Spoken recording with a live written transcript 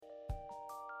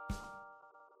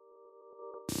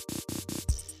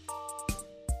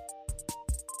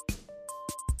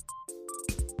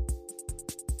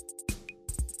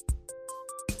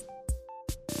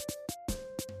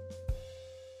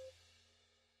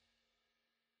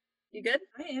You good?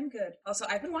 I am good. Also,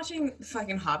 I've been watching the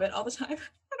fucking Hobbit all the time.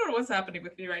 I don't know what's happening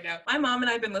with me right now. My mom and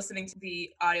I have been listening to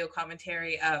the audio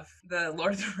commentary of the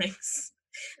Lord of the Rings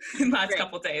in the last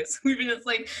couple days. We've been just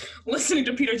like listening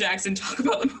to Peter Jackson talk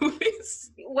about the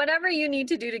movies. Whatever you need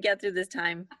to do to get through this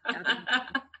time.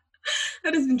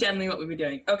 That has been generally what we've been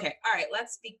doing. Okay, all right,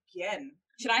 let's begin.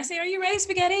 Should I say, are you ready,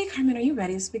 Spaghetti? Carmen, are you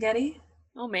ready, Spaghetti?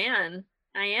 Oh man,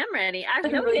 I am ready. I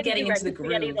think we're really getting into the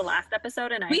groove. The last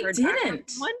episode, and we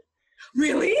didn't. One.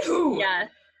 Really? Who? Yeah.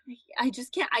 I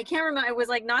can't remember. It was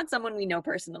like not someone we know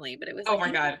personally, but it was like, oh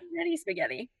my God. Ready,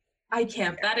 Spaghetti. I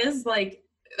can't. That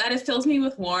fills me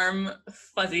with warm,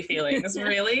 fuzzy feelings.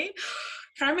 Really?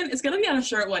 Carmen, it's going to be on a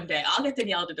shirt one day. I'll get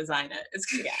Danielle to design it. It's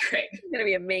going to be great. It's going to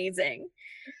be amazing.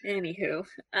 Anywho.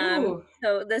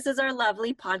 So this is our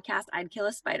lovely podcast, I'd Kill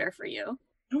a Spider for You.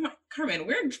 Oh my, Carmen,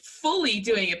 we're fully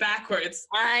doing it backwards.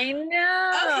 I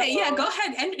know. Okay, yeah, go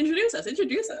ahead and introduce us.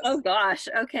 Oh gosh.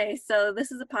 Okay, so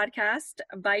this is a podcast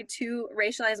by two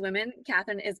racialized women.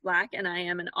 Catherine is Black and I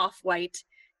am an off-white,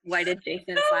 white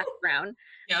adjacent / brown.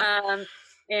 Yeah.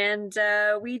 And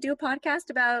we do a podcast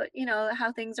about,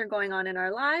 how things are going on in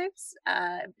our lives,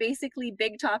 basically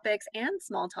big topics and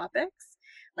small topics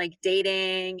like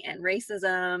dating and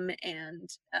racism and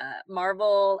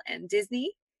Marvel and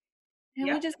Disney. And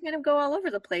we just kind of go all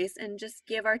over the place and just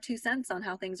give our 2 cents on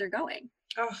how things are going.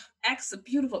 Oh, excellent.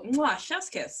 Beautiful. Mwah, chef's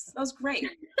kiss. That was great.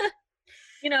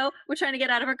 We're trying to get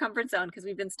out of our comfort zone because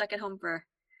we've been stuck at home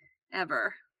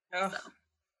forever. Oh, so.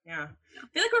 Yeah. I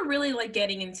feel like we're really like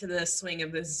getting into the swing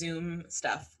of the Zoom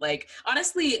stuff. Like,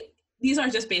 honestly, these are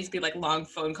just basically like long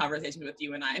phone conversations with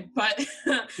you and I, but...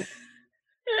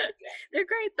 They're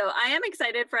great though. I am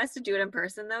excited for us to do it in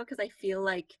person though, because I feel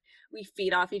like we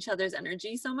feed off each other's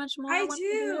energy so much more. I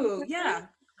do. Yeah.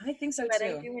 I think so too. But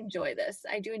I do enjoy this.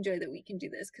 I do enjoy that we can do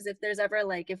this because if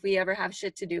we ever have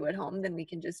shit to do at home, then we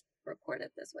can just record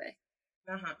it this way.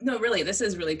 No, really, this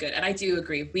is really good. And I do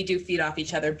agree. We do feed off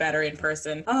each other better in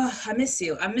person. Oh, I miss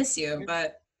you,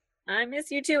 but... I miss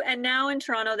you too. And now in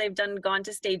Toronto, they've gone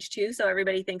to stage 2, so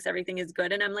everybody thinks everything is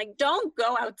good. And I'm like, don't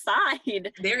go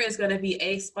outside. There is going to be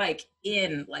a spike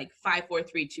in like 5, 4,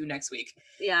 3, 2 next week.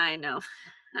 Yeah, I know.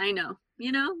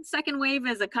 Second wave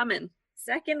is coming.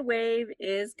 Second wave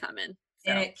is coming.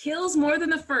 So. And it kills more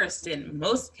than the first in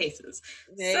most cases.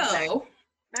 Exactly. So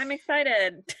I'm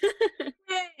excited.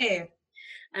 Hey.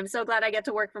 I'm so glad I get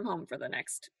to work from home for the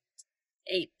next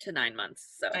 8 to 9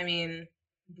 months. So I mean,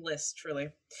 bliss, truly.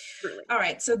 All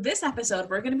right, so this episode,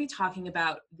 we're going to be talking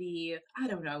about the,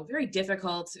 very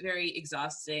difficult, very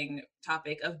exhausting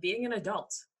topic of being an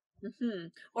adult. Mm-hmm.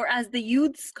 Or as the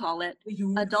youths call it,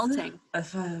 adulting.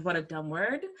 What a dumb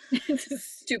word. It's a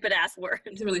stupid-ass word.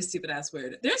 It's a really stupid-ass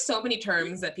word. There's so many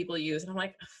terms that people use, and I'm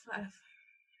like, I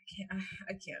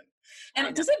can't.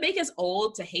 And does it make us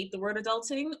old to hate the word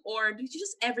adulting, or do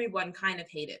just everyone kind of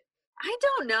hate it? I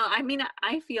don't know. I mean,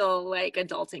 I feel like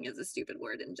adulting is a stupid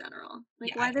word in general.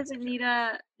 Like, why does it need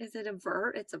is it a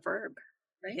verb? It's a verb,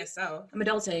 right? I guess so. I'm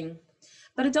adulting.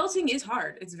 But adulting is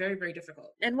hard. It's very, very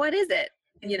difficult. And what is it?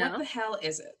 What the hell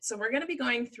is it? So we're going to be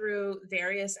going through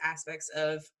various aspects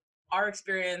of our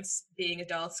experience being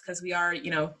adults because we are,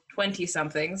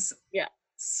 20-somethings. Yeah.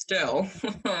 Still.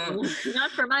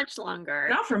 Not for much longer.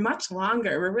 Not for much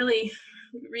longer. We're really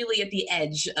at the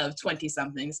edge of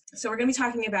 20-somethings. So we're going to be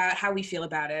talking about how we feel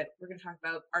about it. We're going to talk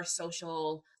about our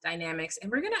social dynamics,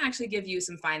 and we're going to actually give you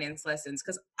some finance lessons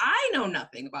because I know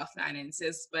nothing about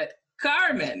finances, but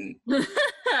Carmen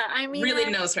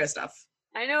really knows her stuff.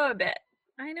 I know a bit.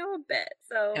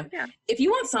 So, yeah. If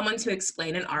you want someone to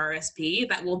explain an RRSP,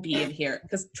 that will be in here.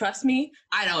 Because trust me,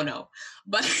 I don't know.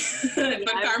 But, but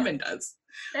Carmen does.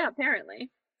 Yeah,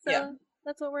 apparently. So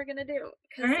that's what we're going to do.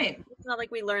 All right. It's not like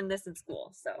we learned this in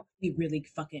school, so. We really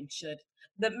fucking should.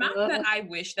 The amount that I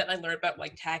wish that I learned about,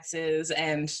 like, taxes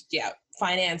and,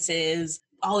 finances,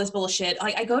 all this bullshit.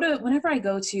 Like, whenever I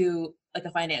go to, like,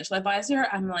 a financial advisor,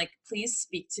 I'm like, please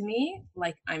speak to me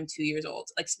like I'm 2 years old.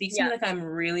 Like, speak to me like I'm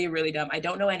really, really dumb. I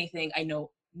don't know anything. I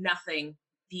know nothing.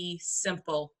 Be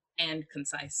simple and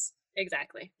concise.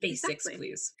 Exactly. Basics,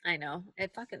 please. I know.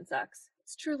 It fucking sucks.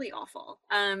 It's truly awful.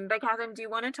 But Catherine, do you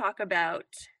want to talk about,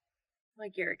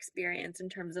 like, your experience in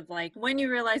terms of, like, when you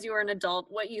realized you were an adult,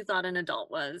 what you thought an adult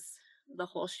was? The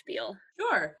whole spiel.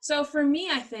 Sure. So for me,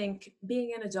 I think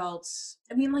being an adult,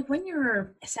 I mean, like when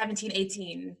you're 17,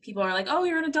 18, people are like, oh,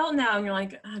 you're an adult now. And you're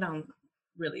like, I don't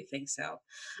really think so.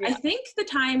 Yeah. I think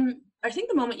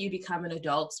the moment you become an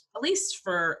adult, at least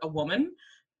for a woman,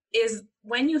 is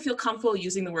when you feel comfortable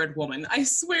using the word woman. I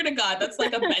swear to God, that's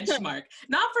like a benchmark.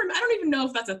 I don't even know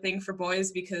if that's a thing for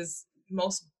boys because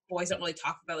most boys don't really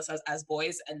talk about themselves as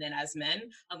boys and then as men,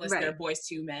 unless Right. they're boys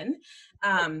to men.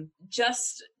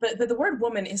 But the word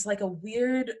woman is like a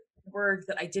weird word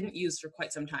that I didn't use for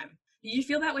quite some time. Do you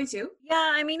feel that way too?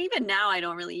 Yeah, I mean, even now I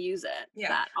don't really use it Yeah.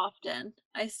 that often.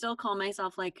 I still call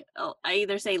myself like, oh, I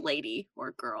either say lady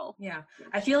or girl. Yeah.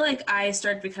 I feel like I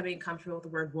started becoming comfortable with the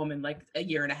word woman like a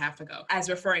year and a half ago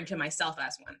as referring to myself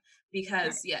as one.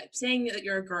 Because, yeah, saying that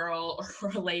you're a girl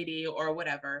or a lady or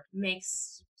whatever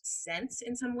makes sense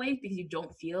in some ways because you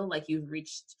don't feel like you've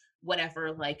reached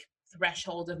whatever like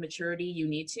threshold of maturity you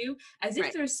need to, as if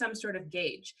Right. there's some sort of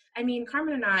gauge. I mean,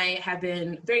 Carmen and I have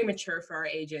been very mature for our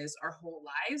ages our whole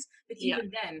lives, but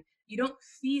even then, you don't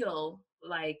feel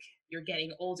like you're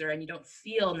getting older and you don't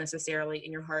feel necessarily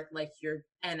in your heart like you're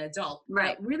an adult.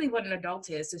 Right. But really what an adult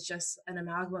is just an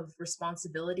amalgam of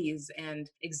responsibilities and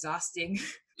exhausting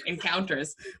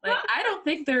encounters. Like I don't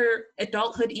think their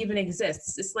adulthood even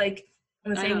exists. It's like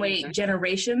in the same way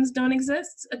generations don't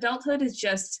exist. Adulthood is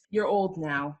just you're old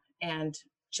now and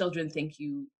children think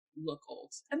you look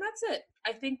old. And that's it.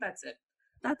 I think that's it.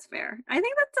 That's fair. I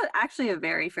think that's actually a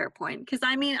very fair point. Because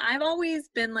I mean, I've always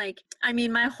been like, I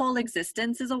mean, my whole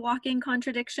existence is a walking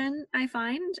contradiction, I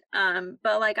find.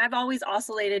 But like, I've always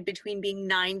oscillated between being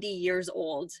 90 years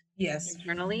old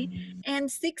internally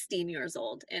and 16 years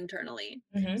old internally.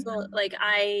 So like,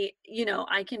 I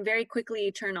can very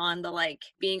quickly turn on the like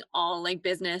being all like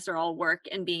business or all work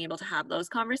and being able to have those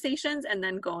conversations and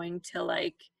then going to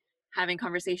like having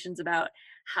conversations about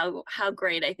how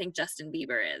great I think Justin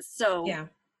Bieber is. So,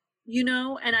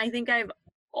 and I think I've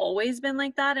always been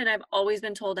like that. And I've always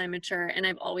been told I'm mature and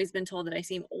I've always been told that I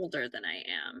seem older than I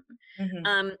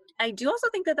am. I do also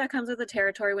think that comes with the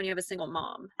territory when you have a single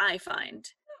mom, I find.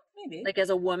 Maybe. Like as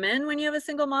a woman, when you have a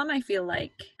single mom, I feel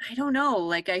like, I don't know,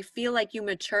 like I feel like you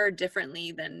mature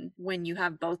differently than when you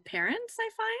have both parents, I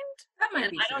find. That might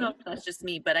be true. I don't know if that's just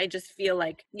me, but I just feel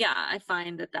like, I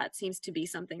find that seems to be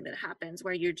something that happens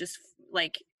where you're just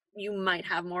like, you might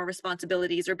have more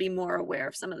responsibilities or be more aware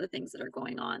of some of the things that are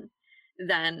going on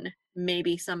than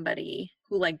maybe somebody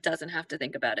who like doesn't have to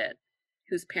think about it,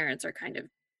 whose parents are kind of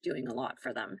doing a lot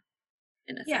for them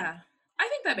in a sense. I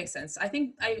think that makes sense. I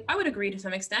think I would agree to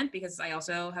some extent because I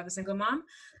also have a single mom.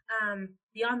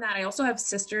 Beyond that, I also have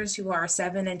sisters who are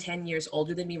 7 and 10 years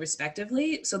older than me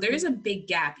respectively. So there is a big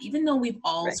gap, even though we've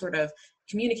all sort of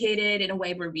communicated in a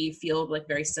way where we feel like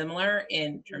very similar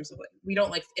in terms of like, we don't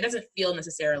like, it doesn't feel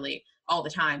necessarily all the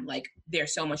time like they're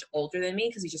so much older than me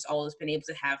because we just always been able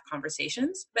to have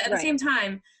conversations. But at the same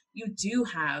time,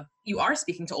 you are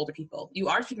speaking to older people. You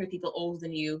are speaking to people older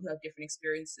than you who have different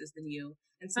experiences than you.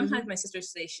 And sometimes my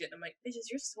sisters say shit. And I'm like,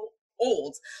 bitches, you're so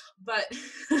old. But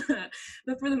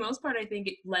but for the most part, I think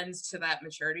it lends to that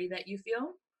maturity that you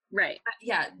feel. Right.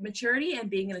 Yeah, maturity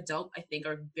and being an adult, I think,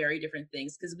 are very different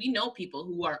things because we know people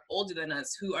who are older than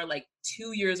us who are like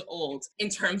 2 years old in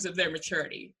terms of their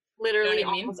maturity. Literally, you know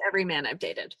what I mean? almost every man I've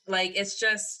dated. Like, it's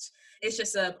just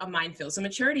a minefield. So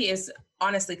maturity is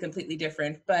honestly completely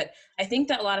different. But I think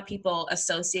that a lot of people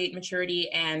associate maturity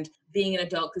and being an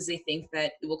adult because they think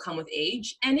that it will come with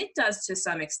age. And it does to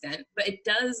some extent, but it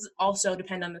does also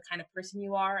depend on the kind of person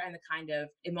you are and the kind of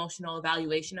emotional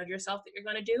evaluation of yourself that you're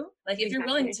going to do. Like if you're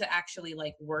willing to actually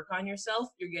like work on yourself,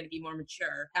 you're going to be more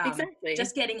mature. Exactly.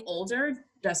 Just getting older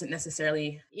doesn't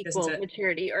necessarily equal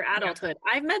maturity or adulthood.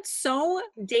 Yeah. I've met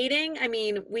dating. I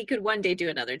mean, we could one day do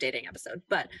another dating episode,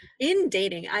 but in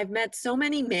dating, I've met so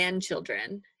many man children.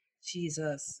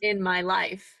 Jesus. In my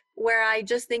life where I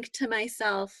just think to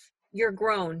myself, you're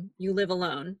grown, you live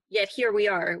alone. Yet here we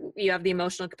are, you have the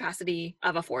emotional capacity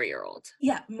of a 4-year-old.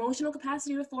 Yeah, emotional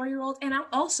capacity of a 4-year-old. And I'm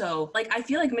also, like, I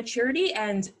feel like maturity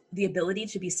and the ability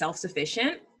to be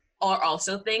self-sufficient are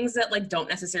also things that, like, don't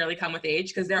necessarily come with age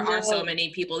because there are so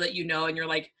many people that you know and you're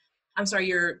like, I'm sorry,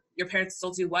 your parents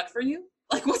still do what for you?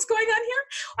 Like, what's going on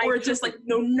here? Or just like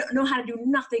know how to do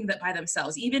nothing but by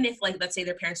themselves. Even if like, let's say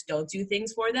their parents don't do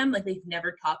things for them, like they've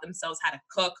never taught themselves how to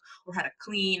cook or how to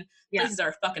clean. Yeah. Places are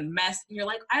a fucking mess. And you're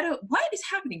like, what is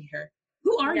happening here?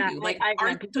 Who are you? Like,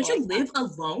 don't you live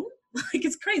alone? Like,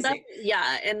 it's crazy.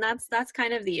 And that's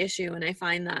kind of the issue. And I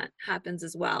find that happens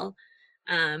as well.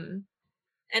 And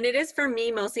it is for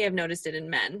me, mostly I've noticed it in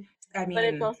men. I mean, but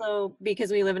it's also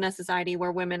because we live in a society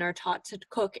where women are taught to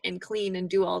cook and clean and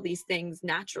do all these things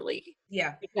naturally.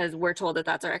 Yeah. Because we're told that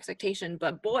that's our expectation.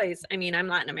 But boys, I mean, I'm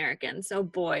Latin American, so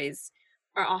boys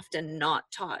are often not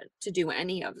taught to do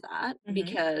any of that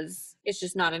because it's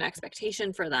just not an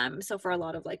expectation for them. So for a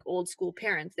lot of like old school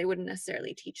parents, they wouldn't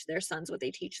necessarily teach their sons what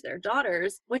they teach their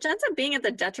daughters, which ends up being at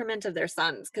the detriment of their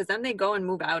sons because then they go and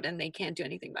move out and they can't do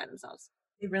anything by themselves.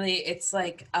 It's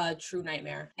like a true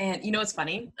nightmare. And you know what's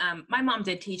funny? My mom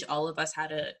did teach all of us how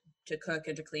to cook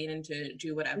and to clean and to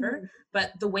do whatever,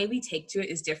 but the way we take to it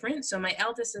is different. So my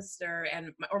eldest sister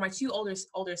and my two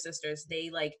older sisters, they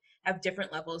like have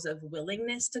different levels of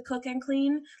willingness to cook and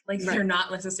clean. Like they're not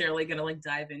necessarily gonna like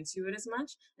dive into it as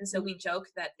much. And so we joke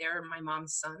that they're my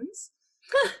mom's sons.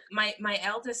 My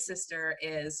eldest sister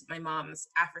is my mom's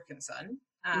African son.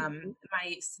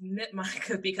 My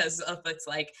because of it's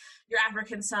like your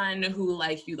African son who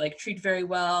like you like treat very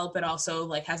well, but also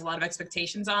like has a lot of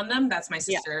expectations on them. That's my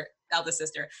sister, eldest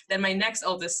sister. Then my next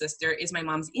oldest sister is my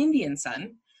mom's Indian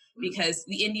son, because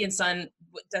the Indian son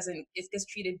gets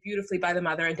treated beautifully by the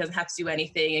mother and doesn't have to do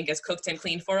anything and gets cooked and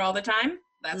cleaned for all the time.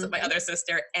 That's my other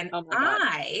sister. And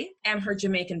I am her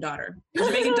Jamaican daughter. The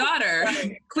Jamaican daughter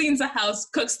cleans the house,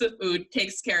 cooks the food,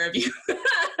 takes care of you.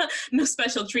 No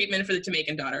special treatment for the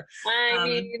Jamaican daughter. I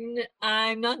mean,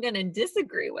 I'm not going to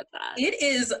disagree with that. It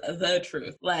is the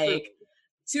truth. Like,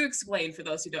 to explain for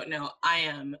those who don't know, I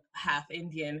am half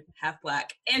Indian, half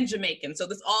Black, and Jamaican. So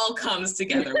this all comes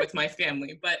together with my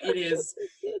family. But it is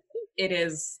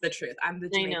the truth. I'm the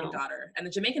Jamaican daughter, and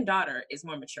the Jamaican daughter is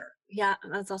more mature. Yeah,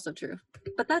 that's also true.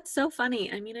 But that's so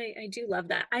funny. I mean, I do love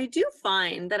that. I do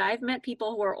find that I've met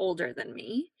people who are older than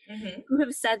me who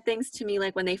have said things to me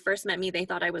like when they first met me, they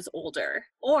thought I was older,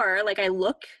 or like I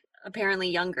look apparently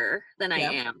younger than I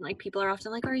am. Like people are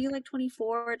often like, are you like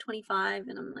 24 or 25?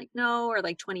 And I'm like, no, or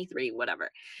like 23, whatever.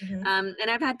 And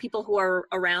I've had people who are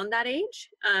around that age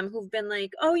who've been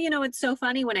like, oh, you know, it's so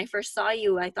funny. When I first saw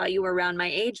you, I thought you were around my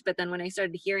age. But then when I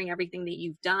started hearing everything that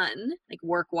you've done, like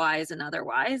work-wise and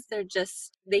otherwise,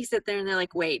 they sit there and they're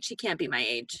like, wait, she can't be my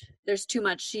age. There's too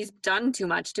much. She's done too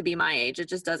much to be my age. It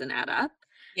just doesn't add up.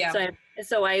 Yeah.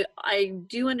 So I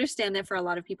do understand that for a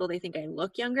lot of people, they think I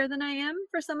look younger than I am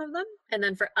for some of them. And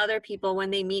then for other people, when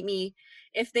they meet me,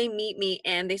 if they meet me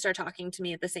and they start talking to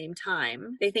me at the same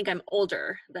time, they think I'm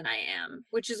older than I am,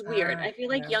 which is weird. I feel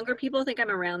like younger people think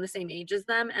I'm around the same age as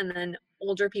them. And then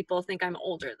older people think I'm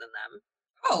older than them.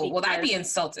 Oh, well, I'd be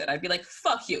insulted. I'd be like,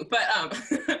 fuck you. But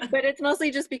but it's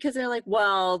mostly just because they're like,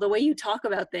 well, the way you talk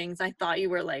about things, I thought you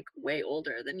were like way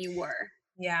older than you were.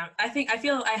 Yeah, I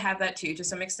feel I have that too, to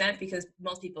some extent, because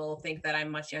most people think that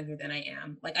I'm much younger than I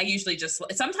am. Like I usually just,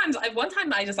 one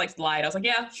time I just like lied. I was like,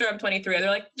 yeah, sure, I'm 23. They're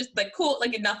like, just like, cool.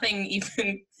 Like nothing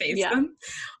even fazed them.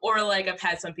 Or like I've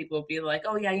had some people be like,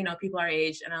 oh yeah, you know, people our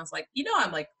age. And I was like, you know,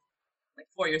 I'm like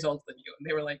 4 years older than you. And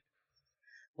they were like,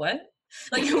 what?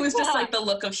 Like it was just like the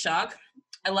look of shock.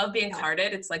 I love being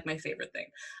carded. It's like my favorite thing.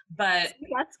 But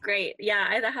that's great.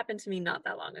 Yeah, that happened to me not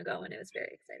that long ago and it was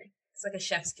very exciting. It's like a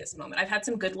chef's kiss moment. I've had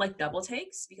some good like double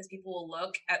takes because people will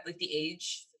look at like the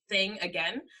age thing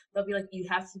again. They'll be like, you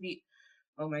have to be,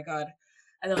 oh my God.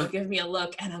 And they'll give me a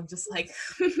look and I'm just like,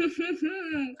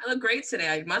 I look great today.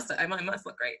 I must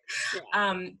look great.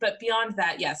 Yeah. But beyond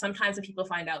that, yeah, sometimes when people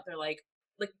find out, they're like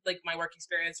my work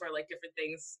experience or like different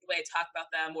things, the way I talk about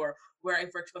them or where I've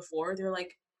worked before, they're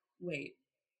like, wait,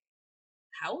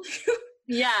 how old are you?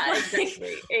 Yeah,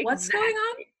 exactly. What's going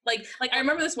on? Like I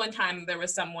remember this one time there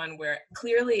was someone where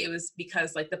clearly it was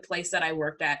because like the place that I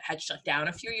worked at had shut down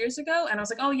a few years ago. And I was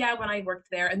like, oh yeah, when I worked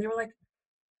there. And they were like,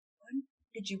 when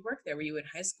did you work there? Were you in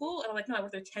high school? And I'm like, no, I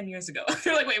worked there 10 years ago.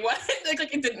 They're like, wait, what?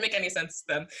 like it didn't make any sense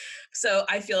to them. So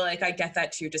I feel like I get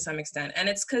that too, to some extent. And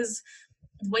it's because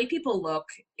the way people look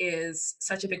is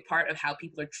such a big part of how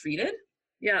people are treated.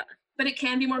 Yeah. But it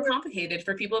can be more complicated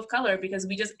for people of color because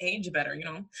we just age better, you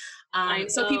know?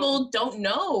 So people don't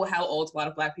know how old a lot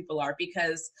of Black people are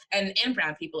because, and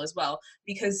brown people as well,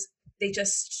 because they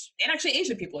just, and actually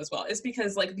Asian people as well, is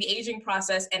because like the aging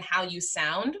process and how you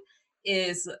sound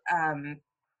is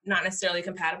not necessarily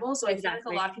compatible. So I feel like a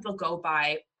lot of people go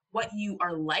by what you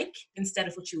are like instead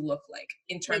of what you look like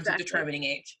in terms of determining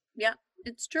age. Yeah.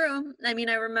 It's true. I mean,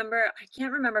 I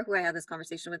can't remember who I had this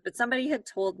conversation with, but somebody had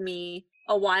told me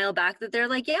a while back that they're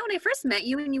like, yeah, when I first met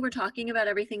you and you were talking about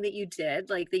everything that you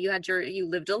did, like that you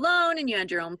lived alone and you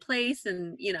had your own place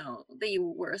and, you know, that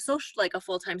you were a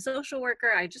full-time social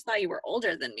worker. I just thought you were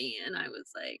older than me. And I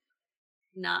was like,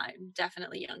 nah, I'm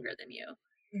definitely younger than you.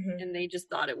 Mm-hmm. And they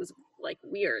just thought it was like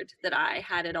weird that I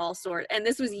had it all sorted. And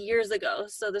this was years ago.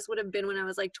 So this would have been when I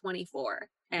was like 24.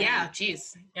 And yeah.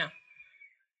 Geez. Yeah.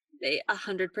 They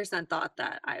 100% thought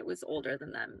that I was older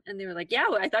than them. And they were like, yeah,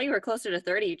 well, I thought you were closer to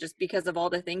 30 just because of all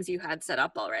the things you had set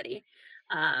up already.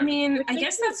 I mean, I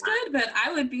guess that's good, but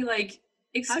I would be like,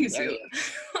 excuse you.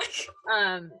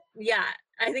 Yeah,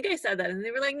 I think I said that. And they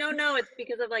were like, no, it's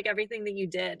because of like everything that you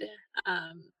did.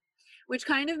 Which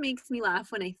kind of makes me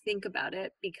laugh when I think about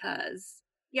it because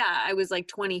yeah, I was like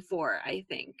 24, I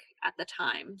think, at the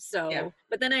time. So,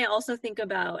 but then I also think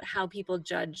about how people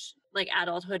judge like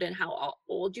adulthood and how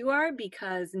old you are,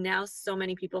 because now so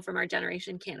many people from our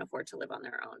generation can't afford to live on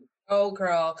their own. Oh,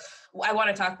 girl. I want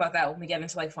to talk about that when we get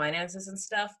into like finances and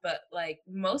stuff, but like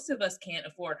most of us can't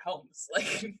afford homes,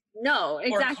 like no,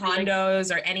 exactly, or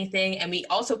condos or anything, and we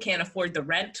also can't afford the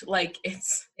rent. Like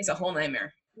it's a whole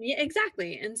nightmare. Yeah,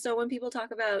 exactly. And so when people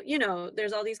talk about,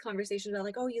 there's all these conversations about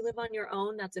like, oh, you live on your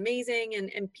own, that's amazing.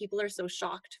 And people are so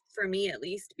shocked, for me at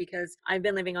least, because I've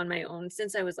been living on my own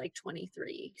since I was like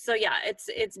 23. So yeah,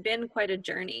 it's been quite a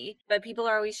journey, but people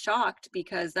are always shocked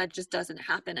because that just doesn't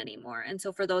happen anymore. And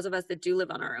so for those of us that do live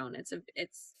on our own,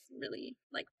 it's really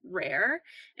like rare.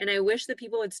 And I wish that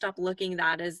people would stop looking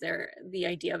that as the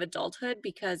idea of adulthood,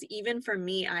 because even for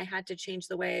me, I had to change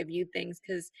the way I viewed things,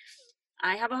 because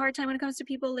I have a hard time when it comes to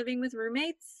people living with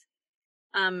roommates.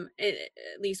 At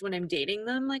least when I'm dating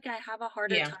them, like I have a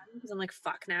harder time, because I'm like,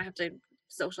 fuck, now I have to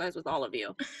socialize with all of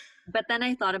you. But then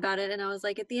I thought about it and I was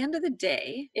like, at the end of the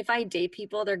day, if I date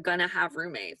people, they're gonna have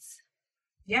roommates.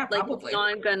 Yeah, like, probably. It's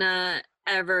not gonna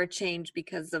ever change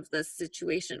because of the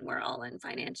situation we're all in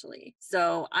financially.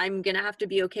 So I'm gonna have to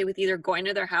be okay with either going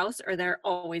to their house or they're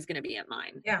always gonna be at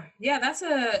mine. Yeah, that's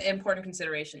a important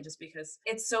consideration, just because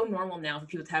it's so normal now for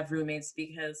people to have roommates,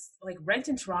 because like rent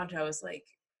in Toronto is like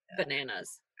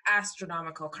bananas,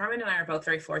 astronomical. Carmen and I are both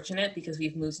very fortunate because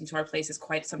we've moved into our places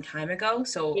quite some time ago,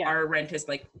 so our rent is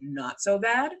like not so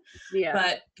bad.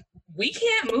 But we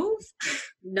can't move.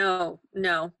 No,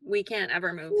 we can't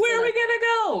ever move. Where are we gonna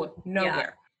go?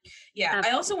 Nowhere. Yeah.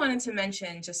 I also wanted to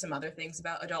mention just some other things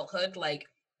about adulthood, like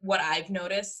what I've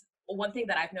noticed. One thing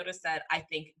that I've noticed that I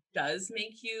think does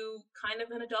make you kind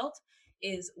of an adult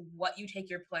is what you take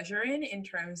your pleasure in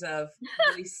terms of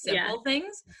really simple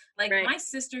things. Like my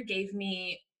sister gave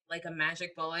me like a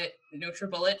magic bullet,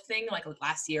 NutriBullet thing like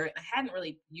last year, and I hadn't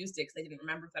really used it because I didn't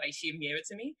remember that she gave it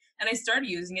to me. And I started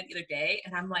using it the other day,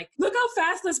 and I'm like, look how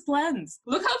fast this blends.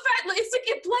 Look how fast, it's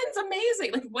like it blends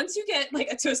amazing. Like once you get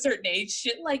like to a certain age,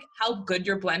 shit like how good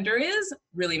your blender is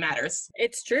really matters.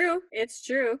 It's true. It's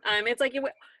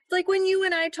like when you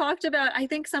and I talked about, I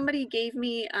think somebody gave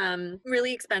me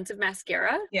really expensive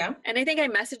mascara. Yeah. And I think I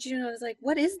messaged you and I was like,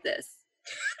 what is this?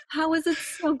 How is it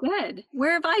so good?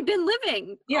 Where have I been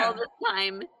living all the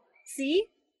time? See?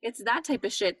 It's that type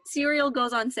of shit. Cereal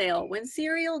goes on sale. When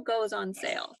cereal goes on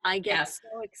sale, I get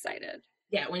so excited.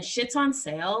 Yeah, when shit's on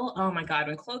sale, oh my God,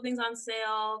 when clothing's on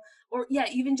sale, or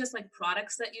even just like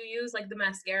products that you use, like the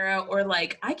mascara, or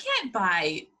like I can't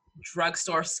buy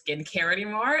drugstore skincare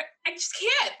anymore. I just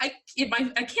can't.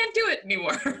 I can't do it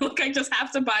anymore. Like I just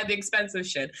have to buy the expensive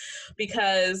shit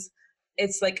because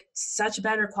it's like such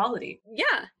better quality.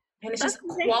 Yeah. And it's just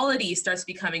quality starts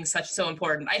becoming so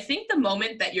important. I think the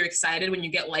moment that you're excited when you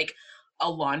get like a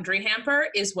laundry hamper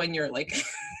is when you're like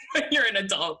when you're an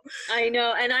adult. I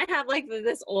know. And I have like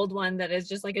this old one that is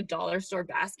just like a dollar store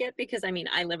basket, because I mean,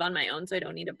 I live on my own, so I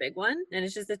don't need a big one. And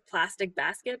it's just a plastic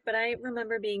basket. But I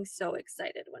remember being so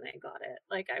excited when I got it.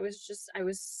 Like I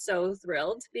was so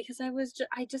thrilled, because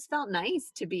I just felt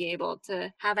nice to be able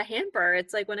to have a hamper.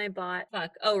 It's like when I bought,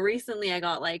 recently I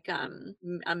got like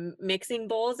mixing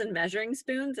bowls and measuring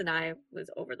spoons, and I was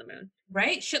over the moon.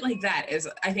 Right? Shit like that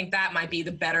I think that might be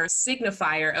the better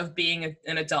signifier of being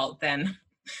an adult than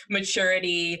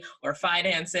maturity or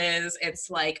finances. It's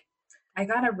like, I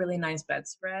got a really nice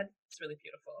bedspread. It's really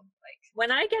beautiful. Like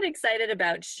when I get excited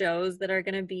about shows that are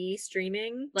going to be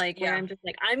streaming, like where I'm just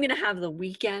like, I'm going to have the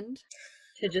weekend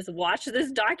to just watch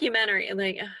this documentary, and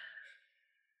like,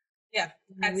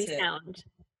 that's we sound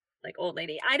like old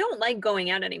lady. I don't like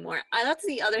going out anymore. That's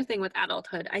the other thing with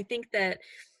adulthood. I think that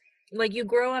like you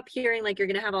grow up hearing like you're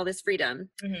going to have all this freedom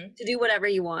to do whatever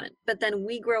you want. But then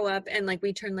we grow up and like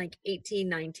we turn like 18,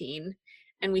 19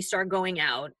 and we start going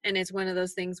out. And it's one of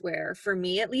those things where for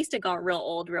me, at least, it got real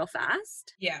old real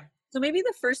fast. Yeah. So maybe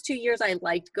the first 2 years I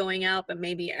liked going out, but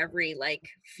maybe every like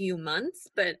few months,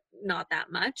 but not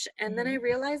that much. And then I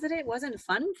realized that it wasn't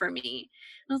fun for me.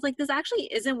 I was like, this actually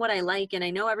isn't what I like. And I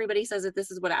know everybody says that this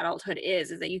is what adulthood is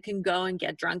that you can go and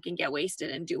get drunk and get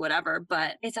wasted and do whatever,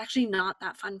 but it's actually not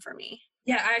that fun for me.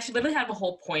 Yeah, I actually literally have a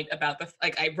whole point about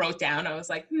I wrote down, I was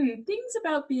like, things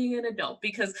about being an adult,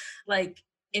 because like,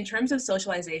 in terms of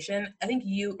socialization, I think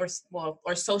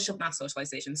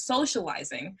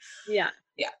socializing. Yeah.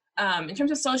 In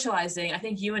terms of socializing, I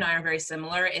think you and I are very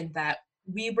similar in that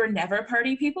we were never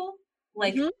party people.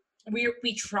 Like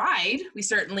we tried, we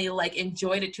certainly like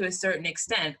enjoyed it to a certain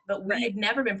extent, but we had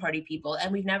never been party people,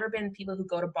 and we've never been people who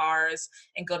go to bars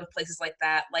and go to places like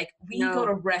that. Like we go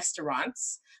to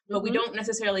restaurants, but we don't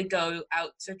necessarily go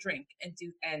out to drink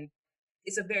and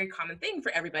it's a very common thing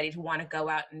for everybody to want to go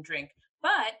out and drink.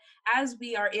 But as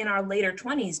we are in our later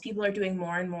 20s, people are doing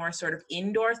more and more sort of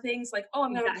indoor things like, oh,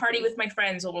 I'm going to party with my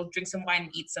friends, or we'll drink some wine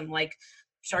and eat some like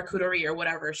charcuterie or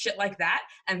whatever, shit like that.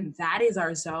 And that is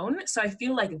our zone. So I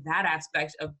feel like that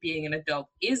aspect of being an adult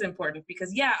is important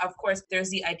because, yeah, of course, there's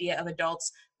the idea of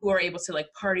adults who are able to like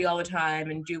party all the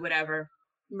time and do whatever.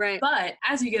 Right. But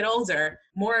as you get older,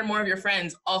 more and more of your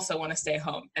friends also want to stay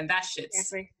home. And that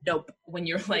shit's dope when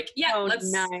you're like, yeah,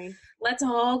 let's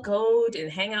all go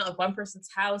and hang out at one person's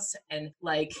house. And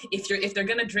like, if they're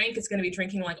going to drink, it's going to be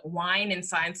drinking like wine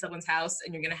inside someone's house.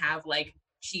 And you're going to have like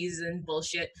cheese and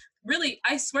bullshit. Really,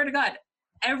 I swear to God,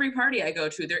 every party I go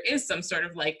to, there is some sort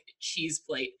of like cheese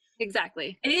plate.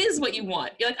 Exactly. It is what you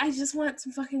want. You're like, I just want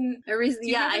some fucking. Do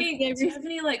you have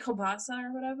any like kielbasa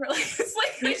or whatever? Like, it's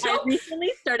like I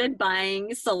recently started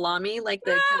buying salami, like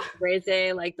the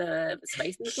calabrese, like the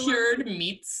spicy cured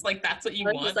meats. Like that's what you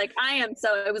want. Was like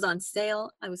it was on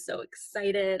sale. I was so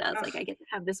excited. I was like, I get to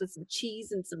have this with some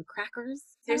cheese and some crackers.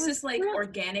 There's this like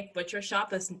organic butcher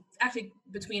shop that's actually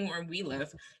between where we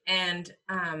live, and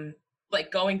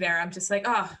like going there, I'm just like,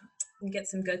 and get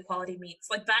some good quality meats.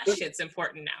 Like that shit's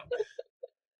important now.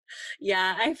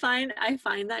 Yeah, I find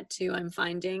that too. I'm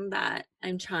finding that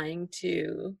I'm trying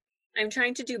to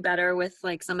do better with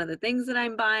like some of the things that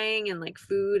I'm buying and like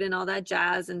food and all that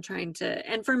jazz, and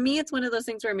and for me it's one of those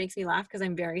things where it makes me laugh because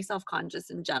I'm very self-conscious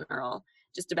in general,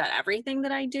 just about everything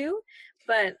that I do.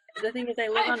 But the thing is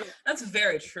that's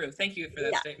very true. Thank you for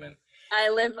that statement. I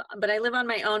live on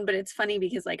my own, but it's funny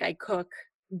because like I cook.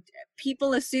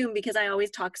 People assume because I always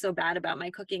talk so bad about my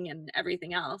cooking and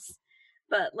everything else.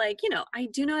 But like, I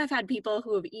do know I've had people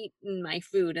who have eaten my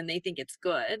food and they think it's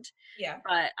good. Yeah.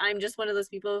 But I'm just one of those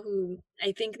people who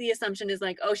I think the assumption is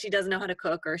like, oh, she doesn't know how to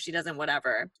cook or she doesn't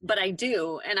whatever. But I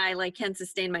do. And I like can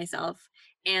sustain myself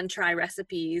and try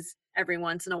recipes every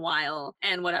once in a while.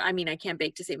 And I can't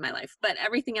bake to save my life, but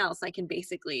everything else I can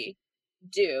basically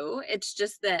do. It's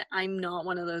just that I'm not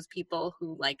one of those people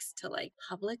who likes to like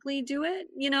publicly do it,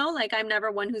 like I'm never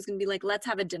one who's gonna be like, let's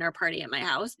have a dinner party at my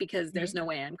house, because there's no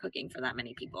way I'm cooking for that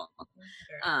many people.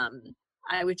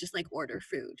 I would just like order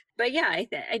food. But yeah,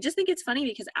 I just think it's funny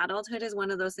because adulthood is one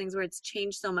of those things where it's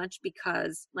changed so much,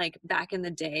 because like back in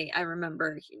the day, I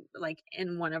remember like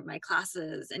in one of my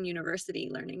classes in university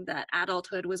learning that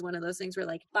adulthood was one of those things where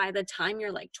like by the time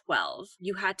you're like 12,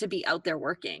 you had to be out there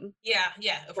working. Yeah.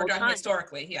 If we're talking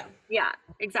historically, yeah. Yeah,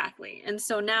 exactly. And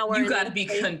so now you got to be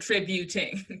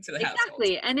contributing to the household.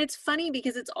 Exactly. And it's funny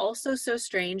because it's also so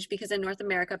strange because in North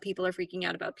America, people are freaking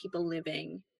out about people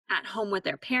living at home with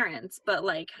their parents, but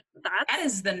like that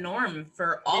is the norm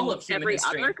for all of human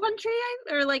history. Every other country,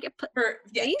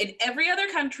 in every other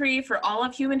country for all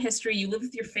of human history, you live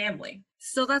with your family.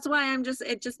 So that's why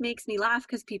it just makes me laugh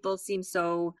because people seem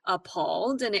so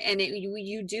appalled, and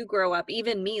you do grow up.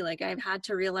 Even me, like I've had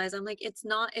to realize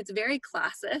it's very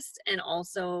classist and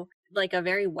also like a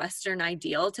very Western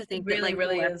ideal to think that like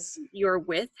really is. You're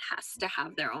with has to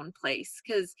have their own place,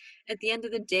 because at the end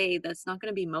of the day, that's not going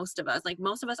to be most of us. Like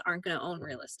most of us aren't going to own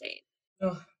real estate.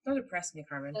 Oh, don't depress me,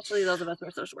 Carmen. Especially those of us who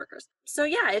are social workers. So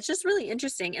yeah, it's just really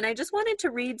interesting. And I just wanted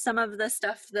to read some of the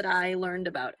stuff that I learned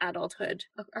about adulthood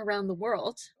around the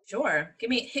world. Sure. Hit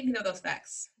me with those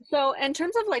facts. So in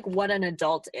terms of like what an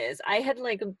adult is, I had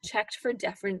like checked for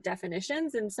different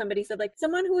definitions, and somebody said like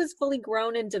someone who is fully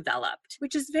grown and developed,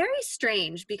 which is very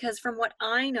strange because from what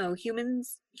I know,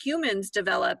 humans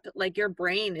develop, like your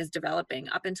brain is developing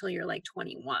up until you're like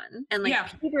 21, and like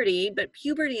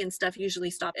puberty and stuff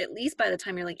usually stop at least by the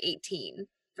time you're like 18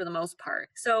 for the most part.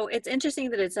 So it's interesting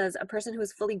that it says a person who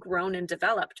is fully grown and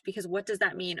developed, because what does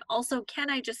that mean? Also, can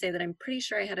I just say that I'm pretty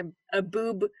sure I had a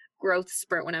boob growth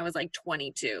spurt when I was like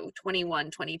 22,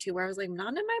 where I was like,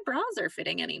 none of my bras are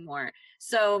fitting anymore.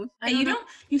 So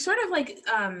you sort of like,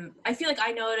 I feel like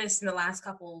I noticed in the last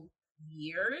couple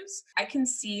years, I can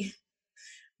see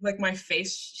like my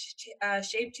face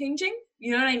shape changing.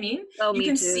 You know what I mean? Oh, you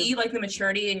can too. see like the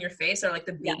maturity in your face, or like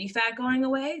the baby fat going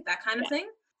away, that kind of thing.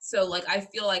 So like I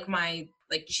feel like my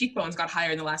like cheekbones got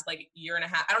higher in the last like year and a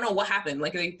half. I don't know what happened.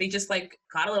 Like they just like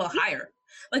got a little higher.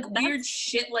 Like weird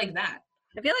shit like that.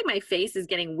 I feel like my face is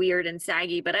getting weird and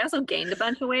saggy, but I also gained a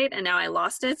bunch of weight and now I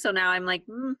lost it. So now I'm like,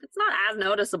 it's not as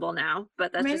noticeable now.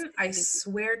 But that's I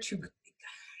swear to God,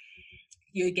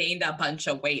 you gained a bunch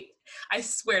of weight. I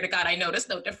swear to God, I noticed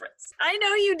no difference. I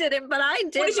know you didn't, but I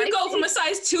did. What did you go from a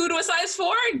size 2 to a size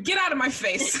 4? Get out of my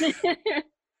face.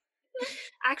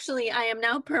 Actually, I am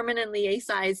now permanently a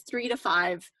size 3 to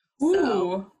 5. Ooh.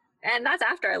 So, and that's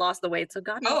after I lost the weight. So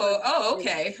God. Oh,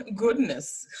 okay.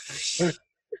 Goodness.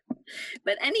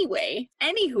 But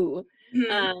anywho,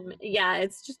 Yeah,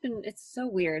 it's so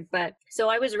weird. But so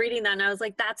I was reading that and I was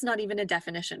like, that's not even a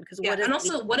definition, because Yeah, what is and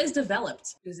also, what is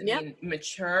developed? Does it Yep. mean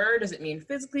mature? Does it mean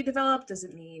physically developed? Does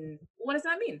it mean, what does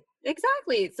that mean?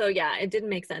 Exactly. So yeah, it didn't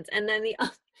make sense. And then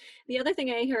the other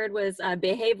thing I heard was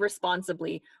behave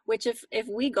responsibly, which if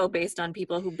we go based on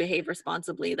people who behave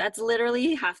responsibly, that's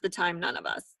literally half the time none of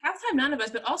us. Half the time, none of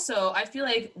us, but also I feel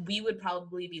like we would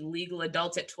probably be legal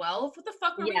adults at 12. What the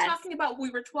fuck were we Yes. talking about when we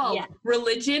were 12? Yes.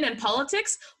 Religion and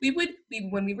politics?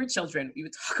 When we were children, we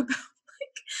would talk about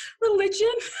like religion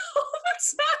all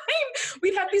the time.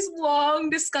 We'd have these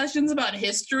long discussions about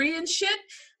history and shit.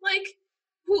 Like,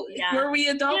 were we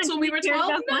adults when we were 12?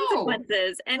 No.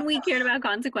 Consequences. And we cared about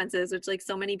consequences, which like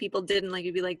so many people didn't. Like,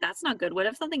 you'd be like, that's not good. What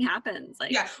if something happens?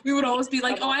 Like, yeah, we would always be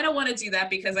like, oh, I don't want to do that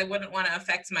because I wouldn't want to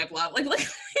affect my blood. Like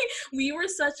we were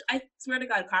such, I swear to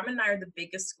God, Carmen and I are the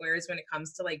biggest squares when it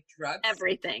comes to like drugs.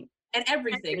 Everything. And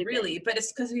everything, really. But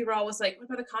it's because we were always like, what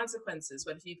are the consequences?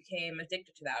 What if you became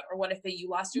addicted to that? Or what if you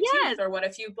lost your teeth? Or what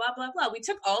if you blah, blah, blah? We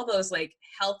took all those like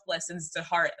health lessons to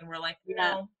heart and we're like,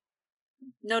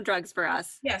 no drugs for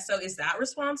us. Yeah, so is that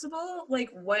responsible?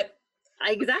 Like, what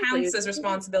counts as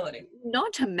responsibility?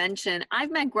 Not to mention,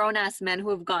 I've met grown-ass men who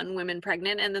have gotten women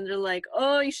pregnant and then they're like,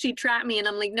 oh, she trapped me. And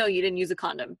I'm like, no, you didn't use a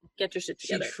condom. Get your shit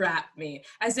together. She trapped me.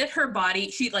 As if her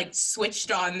body, she like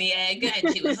switched on the egg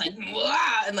and she was like,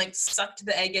 wah, and like sucked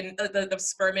the egg and the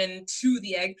sperm into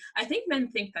the egg. I think men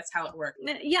think that's how it works.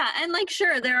 Yeah, and like,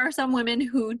 sure, there are some women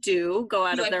who do go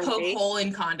out of their way. Poke hole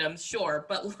in condoms, sure.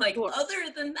 But like,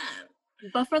 other than that.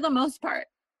 But for the most part,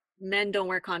 men don't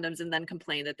wear condoms and then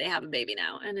complain that they have a baby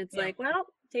now. And it's like, well,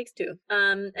 takes two.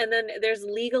 And then there's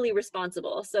legally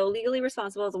responsible. So legally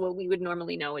responsible is what we would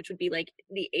normally know, which would be like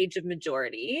the age of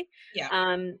majority. Yeah.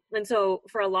 And so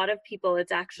for a lot of people,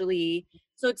 it's actually,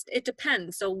 so it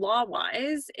depends. So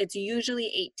law-wise, it's usually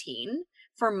 18.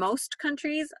 For most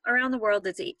countries around the world,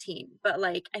 it's 18. But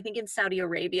like, I think in Saudi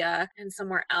Arabia and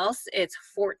somewhere else, it's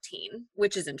 14,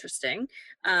 which is interesting.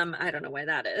 I don't know why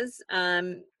that is.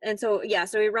 And so, yeah,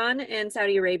 so Iran and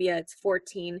Saudi Arabia, it's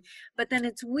 14. But then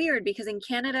it's weird because in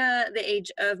Canada, the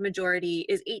age of majority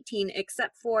is 18,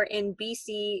 except for in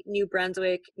BC, New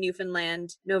Brunswick,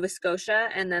 Newfoundland, Nova Scotia,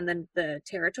 and then the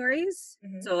territories.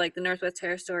 Mm-hmm. So like the Northwest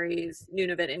Territories,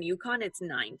 Nunavut, and Yukon, it's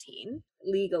 19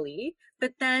 legally.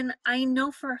 But then I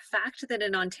know for a fact that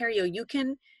in Ontario, you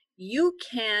can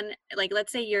like,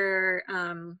 let's say you're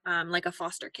like a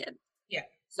foster kid. Yeah.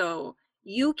 So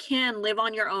you can live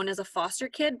on your own as a foster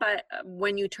kid, but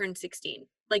when you turn 16,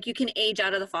 like you can age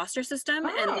out of the foster system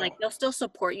and like they'll still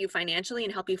support you financially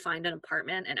and help you find an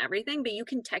apartment and everything, but you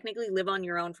can technically live on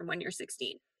your own from when you're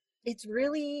 16. It's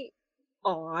really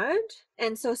odd.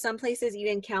 And so some places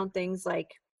even count things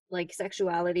like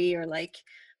sexuality or like,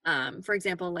 for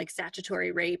example, like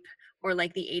statutory rape or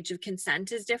like the age of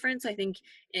consent is different. So I think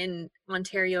in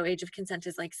Ontario, age of consent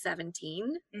is like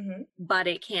 17, but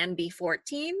it can be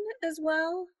 14 as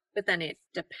well. But then it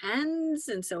depends.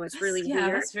 And so it's really weird.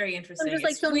 Yeah, that's very interesting. It's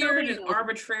like, so weird and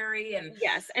arbitrary. And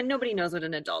yes, and nobody knows what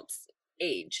an adult's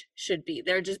age should be.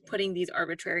 They're just putting these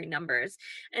arbitrary numbers.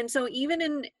 And so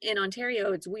even in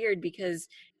Ontario, it's weird because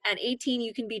at 18,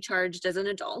 you can be charged as an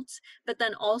adult, but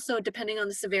then also depending on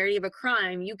the severity of a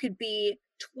crime, you could be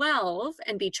 12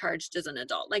 and be charged as an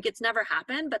adult. Like, it's never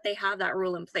happened, but they have that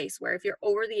rule in place where if you're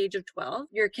over the age of 12,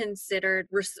 you're considered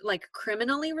like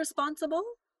criminally responsible.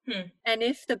 And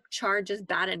if the charge is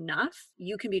bad enough,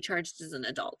 you can be charged as an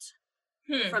adult.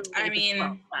 I mean,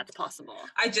 12, that's possible.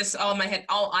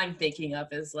 All I'm thinking of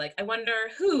is like, I wonder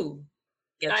who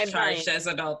gets charged as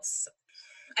adults.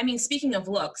 I mean, speaking of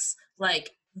looks,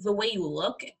 like the way you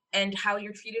look and how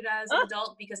you're treated as an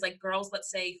adult, because like girls, let's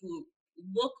say, who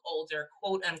look older,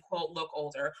 quote unquote, look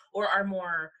older, or are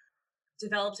more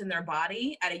developed in their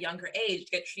body at a younger age,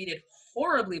 get treated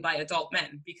horribly by adult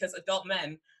men because adult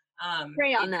men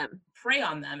prey on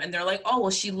them. And they're like, oh, well,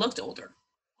 she looked older.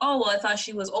 Oh, well, I thought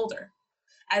she was older.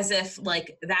 As if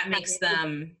like that makes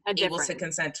them able to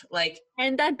consent.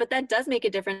 But that does make a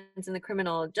difference in the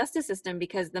criminal justice system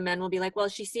because the men will be like, well,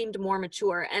 she seemed more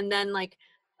mature. And then like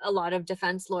a lot of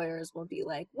defense lawyers will be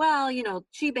like, well, you know,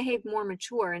 she behaved more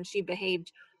mature and she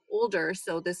behaved older.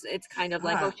 So it's kind of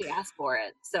like, oh, she asked for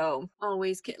it. So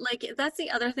always like, that's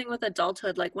the other thing with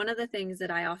adulthood. Like one of the things that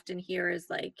I often hear is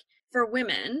like for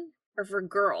women or for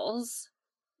girls,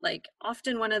 like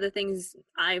often one of the things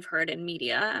I've heard in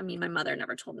media, I mean, my mother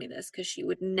never told me this because she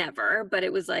would never, but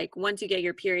it was like, once you get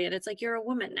your period, it's like, you're a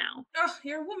woman now. Oh,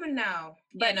 you're a woman now.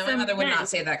 But yeah, no, my mother would not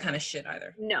say that kind of shit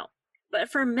either. No. But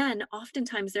for men,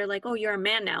 oftentimes they're like, oh, you're a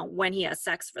man now when he has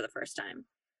sex for the first time.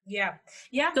 Yeah.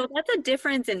 Yeah. So that's a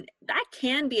difference that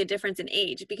can be a difference in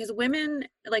age, because women,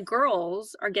 like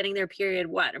girls, are getting their period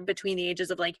between the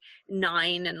ages of like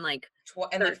 9 and like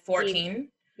And like 13. 14.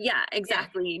 Yeah, Yeah.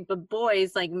 exactly. But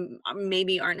boys like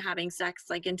maybe aren't having sex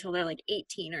like until they're like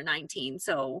 18 or 19.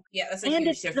 So, Yeah, that's a and huge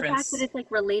it's the fact that difference. it's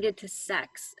like related to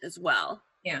sex as well.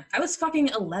 Yeah. I was fucking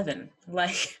 11.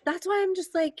 Like, That's why I'm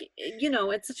just like,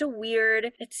 it's such a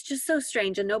weird, it's just so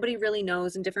strange, and nobody really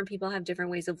knows, and different people have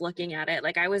different ways of looking at it.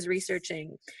 Like I was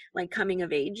researching like coming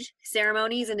of age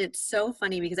ceremonies, and it's so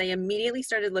funny because I immediately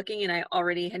started looking and I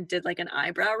already had did like an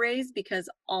eyebrow raise, because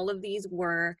all of these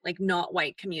were like not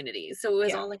white communities. So it was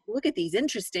yeah. all like, look at these,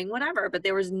 interesting, whatever, but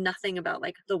there was nothing about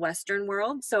like the Western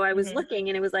world. So I was Mm-hmm. looking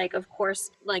and it was like, of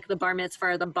course, like the bar mitzvah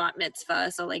or the bat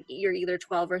mitzvah. So like you're either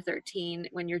 12 or 13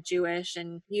 when you're Jewish,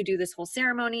 and you do this whole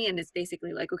ceremony, and it's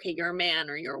basically like, okay, you're a man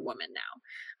or you're a woman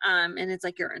now, and it's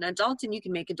like you're an adult and you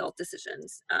can make adult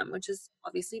decisions, which is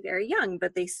obviously very young,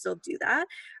 but they still do that.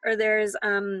 Or there's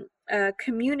a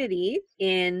community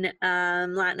in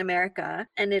Latin America,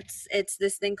 and it's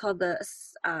this thing called the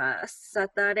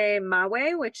Satare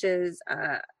Mawe, which is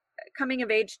coming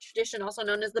of age tradition, also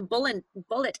known as the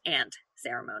bullet ant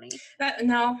ceremony.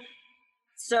 No.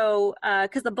 So,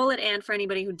 because the bullet ant, for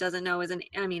anybody who doesn't know,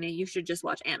 you should just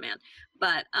watch Ant-Man.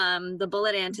 But the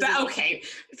bullet ant is okay.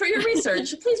 For your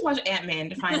research, please watch Ant-Man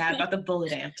to find out about the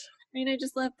bullet ant. I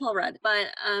just love Paul Rudd. But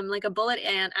like a bullet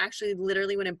ant, actually,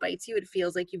 literally, when it bites you, it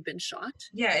feels like you've been shot.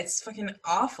 Yeah, it's fucking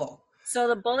awful. So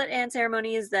the bullet ant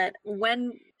ceremony is that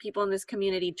when people in this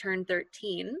community turn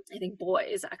 13, I think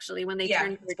boys actually, when they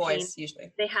turn 13, boys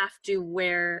usually, they have to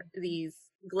wear these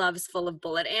gloves full of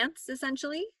bullet ants,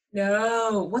 essentially.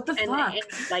 No, what the fuck? And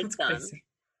bite them. Crazy.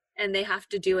 And they have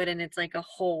to do it, and it's like a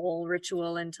whole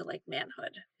ritual into like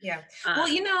manhood. Yeah.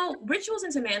 Well, rituals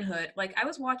into manhood, like I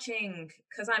was watching,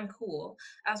 because I'm cool,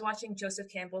 I was watching Joseph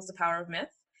Campbell's The Power of Myth.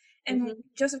 And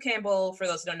Joseph Campbell, for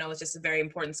those who don't know, is just a very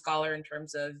important scholar in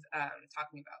terms of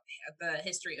talking about the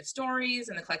history of stories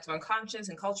and the collective unconscious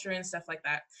and culture and stuff like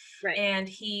that. Right. And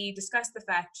he discussed the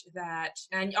fact that,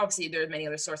 and obviously there are many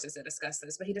other sources that discuss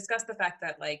this, but he discussed the fact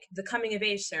that like the coming of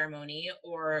age ceremony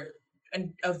or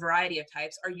a variety of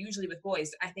types are usually with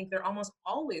boys. I think they're almost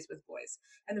always with boys.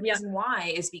 And the reason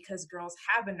why is because girls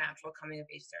have a natural coming of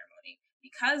age ceremony.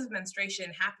 Because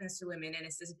menstruation happens to women and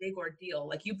it's this big ordeal,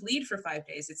 like you bleed for 5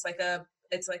 days. It's like a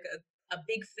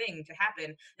big thing to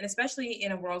happen. And especially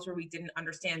in a world where we didn't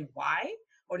understand why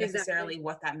or necessarily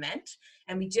what that meant.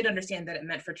 And we did understand that it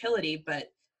meant fertility,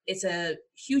 but it's a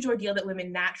huge ordeal that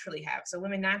women naturally have. So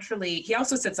women naturally, he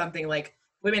also said something like,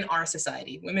 women are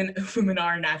society. Women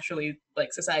are naturally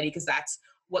like society, because that's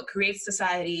what creates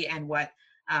society and what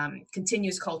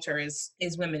continues culture is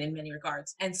women in many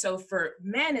regards. And so for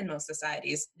men in most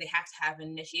societies, they have to have an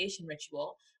initiation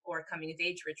ritual or a coming of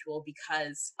age ritual,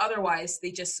 because otherwise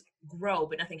they just grow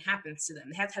but nothing happens to them.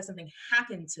 They have to have something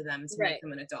happen to them to make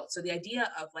them an adult. So the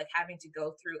idea of like having to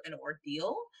go through an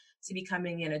ordeal to become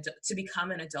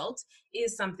an adult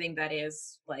is something that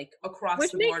is like across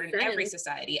the board in every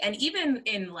society. And even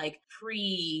in like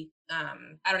pre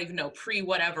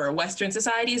whatever Western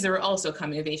societies, there were also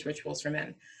coming of age rituals for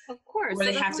men. Of course. Where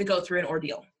they have to go through an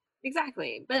ordeal.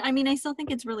 Exactly. But I still think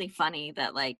it's really funny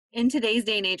that like in today's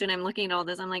day and age, when I'm looking at all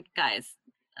this, I'm like, guys,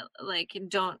 like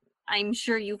I'm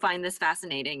sure you find this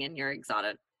fascinating, and you're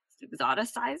exoticizing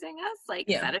us, like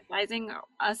fetishizing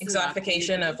us.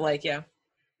 Exotification of like,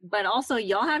 but also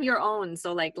y'all have your own,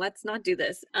 so like let's not do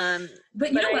this.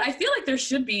 But you know what, I feel like there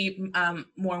should be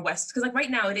more West, because like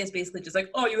right now it is basically just like,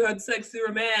 oh, you had sex, you're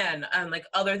a man, and like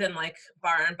other than like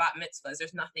bar and bat mitzvahs,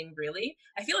 there's nothing really.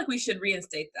 I feel like we should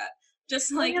reinstate that.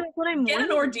 Just like get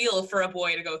an ordeal for a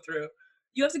boy to go through.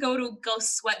 You have to go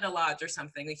sweat in a lodge or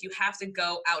something. Like you have to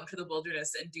go out into the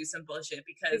wilderness and do some bullshit,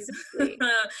 because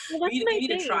you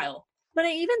need a trial. But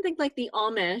I even think like the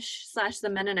Amish / the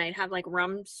Mennonite have like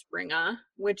Rumspringa,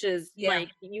 which is like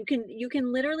you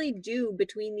can literally do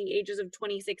between the ages of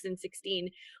 26 and 16,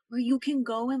 where you can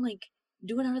go and like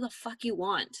do whatever the fuck you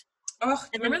want. Oh,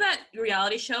 remember that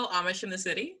reality show Amish in the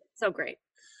City? So great.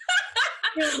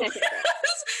 It was just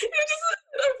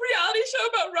a reality show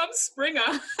about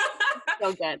Rumspringa.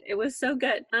 So good. It was so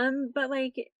good. But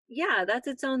like, yeah, that's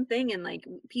its own thing, and like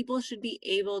people should be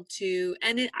able to,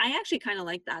 and I actually kind of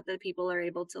like that people are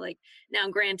able to like, now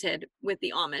granted with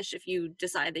the Amish, if you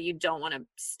decide that you don't want to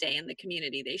stay in the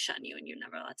community, they shun you and you're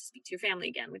never allowed to speak to your family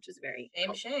again, which is very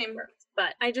shame.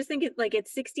 But I just think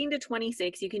it's 16 to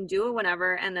 26, you can do it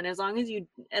whenever, and then as long as you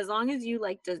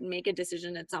like to make a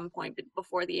decision at some point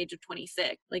before the age of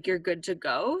 26, like you're good to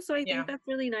go. So I think that's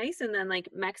really nice. And then like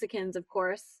Mexicans, of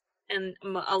course, and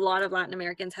a lot of Latin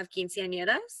Americans have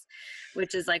quinceañeras,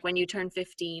 which is like when you turn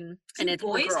 15. And it's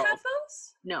boys have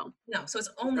those? No, so it's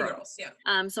only girls.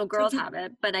 Yeah. So girls have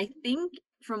it, but I think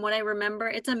from what I remember,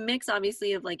 it's a mix,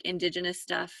 obviously, of like indigenous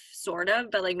stuff, sort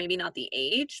of, but like maybe not the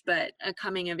age, but a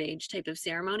coming of age type of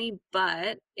ceremony.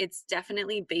 But it's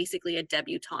definitely basically a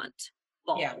debutante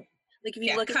ball. Yeah. Like if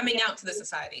you look coming out to the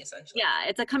society, essentially. Yeah,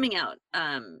 it's a coming out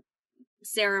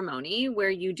ceremony where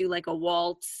you do like a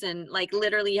waltz, and like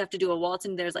literally you have to do a waltz,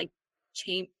 and there's like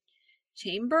chamber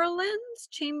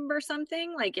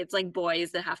something, like it's like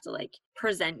boys that have to like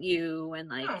present you, and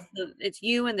like it's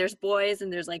you and there's boys,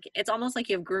 and there's like it's almost like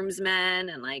you have groomsmen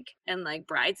and like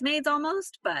bridesmaids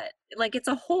almost, but like it's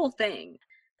a whole thing.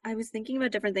 I was thinking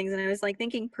about different things, and I was like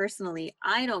thinking personally,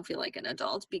 I don't feel like an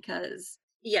adult because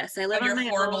yes, I live on my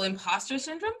horrible imposter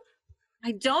syndrome.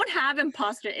 I don't have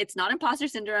it's not imposter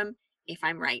syndrome if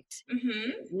I'm right.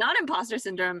 Not imposter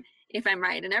syndrome if I'm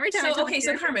right. And every time so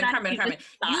Carmen,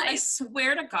 I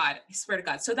swear to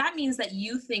God. So that means that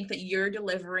you think that you're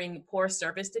delivering poor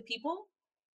service to people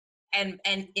and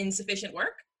insufficient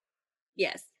work?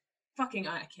 Yes. Fucking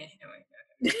I can't.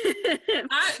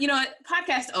 You know what?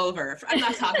 Podcast over. I'm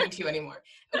not talking to you anymore.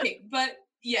 Okay, but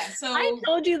yeah, so I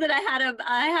told you that I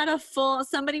had a full,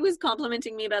 somebody was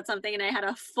complimenting me about something, and I had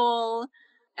a full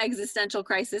existential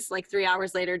crisis like 3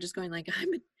 hours later, just going like,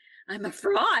 I'm a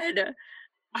fraud.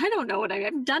 I don't know what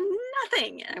I've done.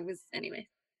 Nothing. Anyway.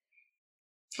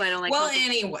 So I don't like. Well,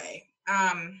 anyway.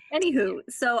 Anywho,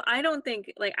 so I don't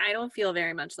feel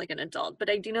very much like an adult, but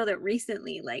I do know that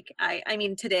recently, like I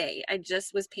mean today I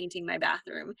just was painting my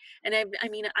bathroom, and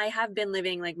I have been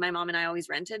living, like my mom and I always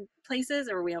rented places,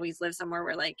 or we always lived somewhere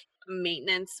where like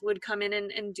maintenance would come in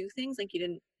and do things. Like you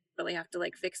didn't really have to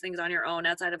like fix things on your own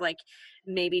outside of like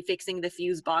maybe fixing the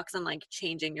fuse box and like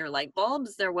changing your light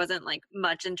bulbs. There wasn't like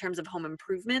much in terms of home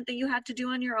improvement that you had to do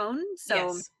on your own.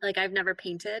 So like I've never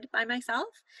painted by myself.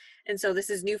 And so this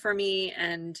is new for me,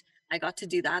 and I got to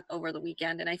do that over the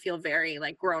weekend, and I feel very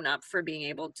like grown up for being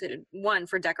able to,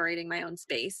 for decorating my own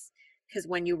space, because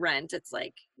when you rent, it's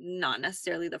like not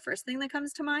necessarily the first thing that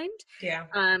comes to mind. Yeah.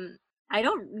 I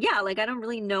don't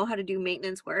really know how to do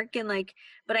maintenance work, and like,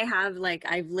 but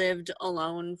I've lived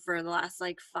alone for the last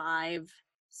like 5-6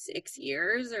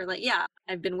 years, or like, yeah,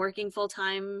 I've been working full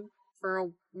time for a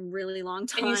really long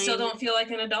time. And you still don't feel like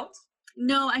an adult?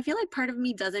 No, I feel like part of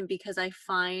me doesn't, because I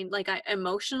find like I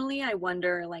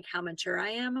wonder like how mature I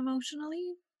am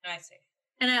emotionally. I see.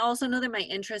 And I also know that my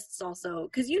interests also,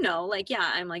 because like,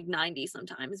 yeah, I'm like 90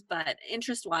 sometimes, but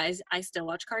interest wise, I still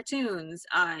watch cartoons.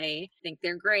 I think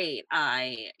they're great.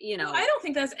 I don't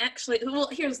think that's actually,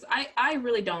 I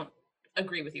really don't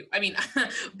agree with you. I mean,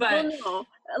 but no,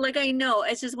 like I know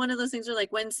it's just one of those things where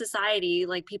like when society,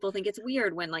 like people think it's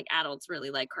weird when like adults really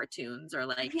like cartoons, or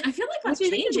like I feel like that's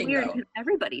changing weird, though.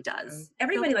 Everybody does.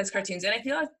 Everybody likes cartoons, and I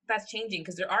feel like that's changing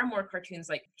because there are more cartoons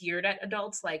like geared at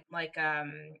adults, like what's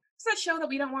that show that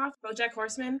we don't watch, BoJack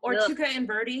Horseman, or Tuca and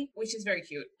Birdie, which is very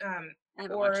cute.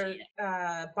 Or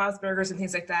Bob's Burgers and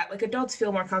things like that. Like adults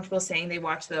feel more comfortable saying they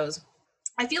watch those.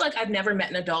 I feel like I've never met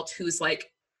an adult who's like,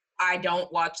 I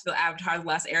don't watch the Avatar: The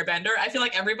Last Airbender. I feel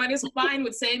like everybody's fine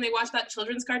with saying they watch that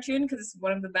children's cartoon because it's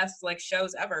one of the best like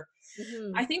shows ever.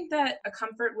 Mm-hmm. I think that a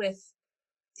comfort with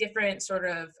different sort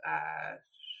of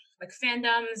like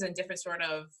fandoms and different sort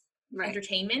of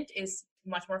entertainment is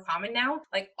much more common now.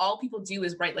 Like all people do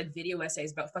is write like video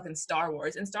essays about fucking Star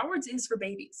Wars, and Star Wars is for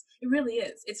babies. It really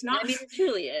is. It's not. I mean, it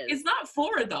truly is. It's not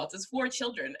for adults. It's for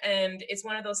children, and it's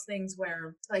one of those things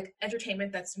where like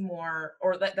entertainment that's more,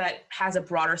 or that has a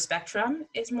broader spectrum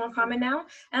is more common now.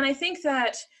 And I think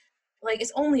that like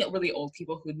it's only really old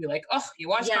people who'd be like, oh, you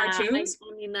watch cartoons?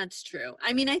 I mean, that's true.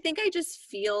 I mean, I think I just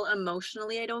feel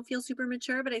emotionally, I don't feel super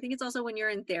mature, but I think it's also when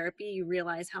you're in therapy, you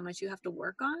realize how much you have to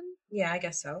work on. Yeah, I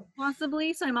guess so.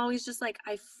 Possibly. So I'm always just like,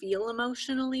 I feel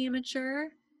emotionally immature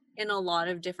in a lot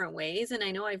of different ways. And I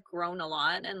know I've grown a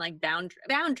lot, and like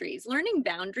boundaries, learning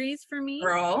boundaries for me.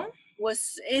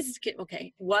 Was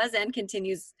and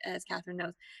continues, as Catherine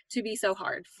knows, to be so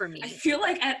hard for me. I feel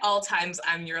like at all times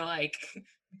I'm your like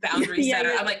boundary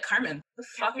setter. I'm like, Carmen, the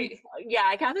fuck are you?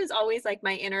 Yeah, Catherine's always like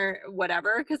my inner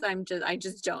whatever, because I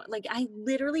just don't like, I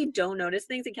literally don't notice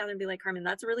things, and Catherine be like, Carmen,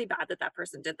 that's really bad that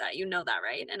person did that, you know that,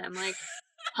 right? And I'm like,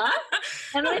 huh?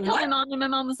 And then I told my mom, and my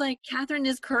mom was like, Catherine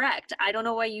is correct. I don't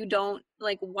know why you don't,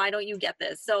 like, why don't you get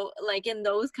this? So like in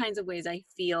those kinds of ways, I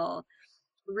feel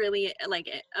really like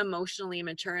emotionally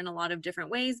immature in a lot of different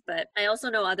ways. But I also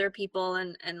know other people,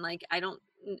 and like I don't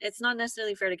it's not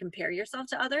necessarily fair to compare yourself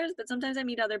to others, but sometimes I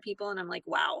meet other people and I'm like,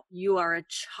 wow, you are a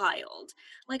child.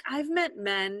 Like I've met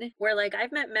men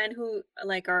who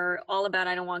like are all about,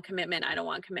 I don't want commitment, I don't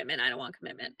want commitment, I don't want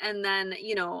commitment. And then,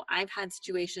 you know, I've had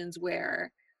situations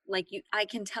where like I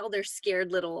can tell they're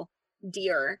scared little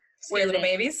deer, Scared little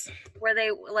babies, where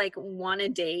they like want to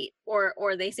date,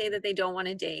 or they say that they don't want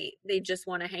to date, they just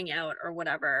want to hang out or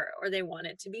whatever, or they want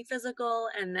it to be physical.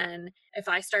 And then if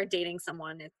I start dating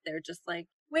someone, they're just like,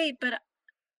 wait, but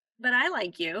I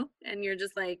like you, and you're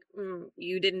just like,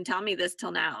 you didn't tell me this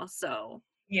till now. So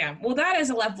yeah, well, that is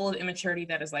a level of immaturity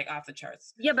that is like off the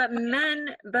charts. yeah, but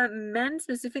men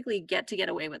specifically get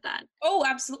away with that. Oh,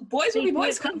 absolutely. Boys will be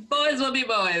boys. Boys will be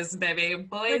boys, baby.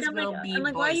 Boys will be boys. I'm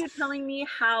like, why are you telling me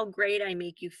how great I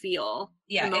make you feel?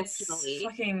 Yeah, emotionally? It's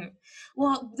fucking.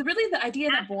 Well, the idea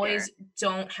that boys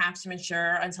don't have to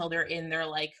mature until they're in their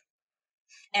like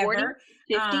 40,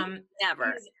 50,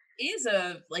 never. Is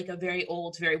a very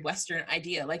old, very Western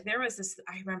idea. Like I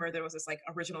remember there was this like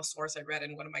original source I read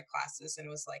in one of my classes, and it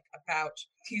was like about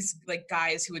these like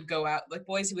guys who would go out, like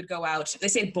boys who would go out. They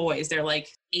say boys, they're like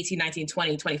 18, 19,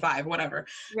 20, 25, whatever.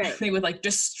 Right. They would like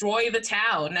destroy the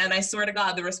town. And I swear to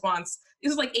God, the response,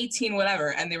 this was like 18,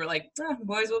 whatever. And they were like,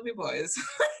 boys will be boys.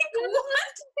 Like, what?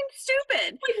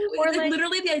 Stupid. Or like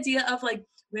literally the idea of like,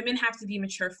 women have to be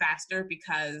mature faster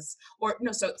because,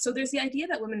 so there's the idea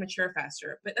that women mature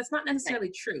faster, but that's not necessarily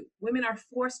true. Women are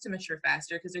forced to mature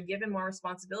faster because they're given more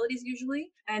responsibilities usually,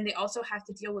 and they also have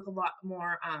to deal with a lot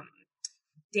more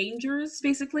dangers,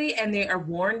 basically, and they are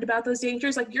warned about those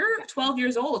dangers. Like you're 12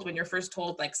 years old when you're first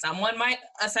told like someone might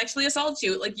sexually assault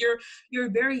you. Like you're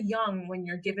very young when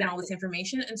you're given all this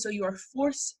information, and so you are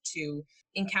forced to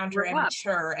encounter and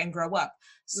mature and grow up.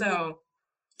 So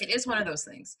it is one of those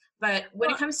things. But when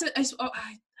it comes to, what was I going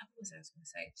to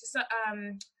say? Just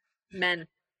men.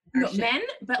 No, men,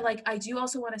 but like I do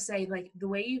also want to say, like the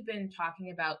way you've been talking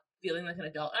about feeling like an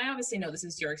adult, and I obviously know this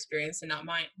is your experience and not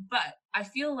mine, but I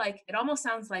feel like it almost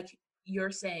sounds like you're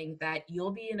saying that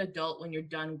you'll be an adult when you're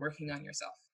done working on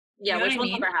yourself. Yeah, you know which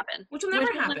will never happen. Which will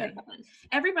never happen.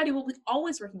 Everybody will be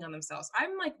always working on themselves.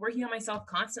 I'm like working on myself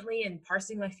constantly and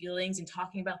parsing my feelings and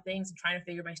talking about things and trying to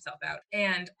figure myself out.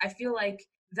 And I feel like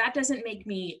that doesn't make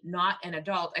me not an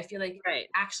adult. I feel like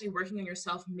actually working on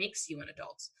yourself makes you an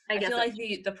adult. I feel like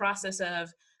the process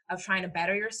of trying to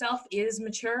better yourself is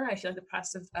mature. I feel like the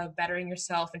process of bettering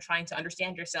yourself and trying to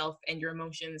understand yourself and your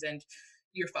emotions and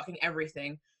your fucking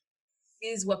everything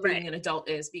is what being an adult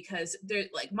is, because they're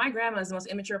like, my grandma is the most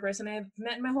immature person I've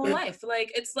met in my whole life.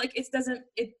 Like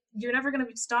you're never going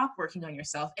to stop working on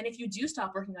yourself. And if you do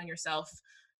stop working on yourself,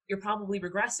 you're probably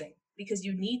regressing because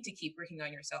you need to keep working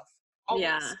on yourself. Always.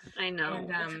 Yeah, I know.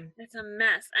 And, it's a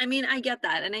mess. I mean, I get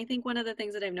that. And I think one of the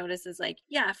things that I've noticed is like,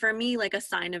 yeah, for me, like a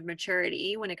sign of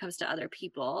maturity when it comes to other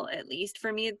people, at least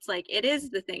for me, it's like, it is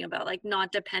the thing about like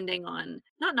not depending on,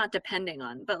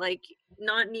 but like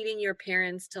not needing your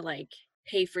parents to like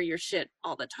pay for your shit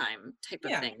all the time type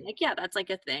of thing. Like, yeah, that's like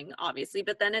a thing, obviously.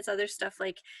 But then it's other stuff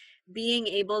like being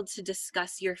able to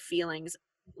discuss your feelings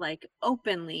like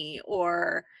openly,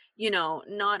 or, you know,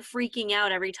 not freaking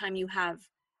out every time you have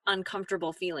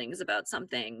uncomfortable feelings about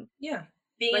something. Yeah.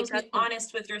 Being able to be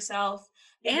honest with yourself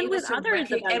and with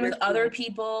others and with other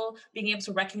people, being able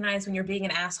to recognize when you're being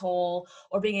an asshole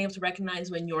or being able to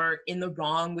recognize when you're in the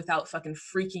wrong without fucking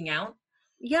freaking out.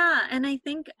 Yeah, and I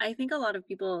think a lot of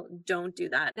people don't do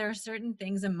that. There are certain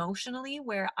things emotionally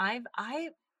where I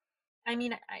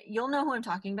mean, you'll know who I'm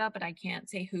talking about, but I can't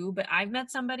say who, but I've met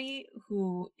somebody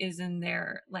who is in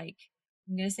their like,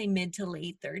 I'm going to say mid to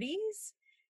late 30s,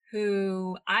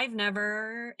 who I've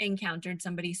never encountered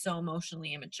somebody so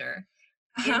emotionally immature.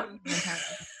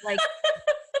 Like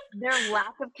their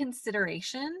lack of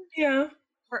consideration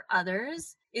for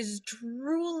others is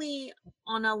truly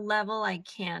on a level I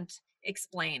can't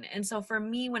explain. And so for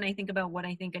me, when I think about what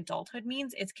I think adulthood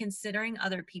means, it's considering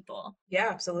other people. Yeah,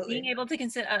 absolutely. Being able to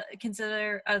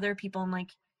consider other people, and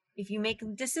like if you make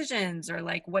decisions or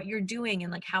like what you're doing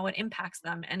and like how it impacts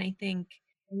them. And I think,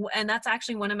 and that's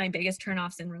actually one of my biggest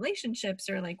turnoffs in relationships,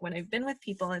 or like when I've been with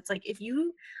people, it's like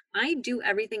I do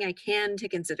everything I can to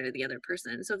consider the other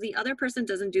person. So if the other person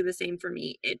doesn't do the same for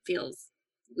me, it feels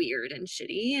weird and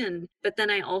shitty. But then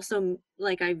I also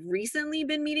like, I've recently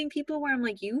been meeting people where I'm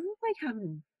like, you like have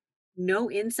no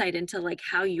insight into like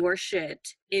how your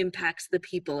shit impacts the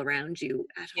people around you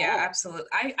at all. Yeah, absolutely.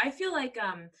 I feel like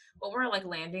what we're like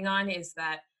landing on is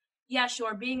that, yeah,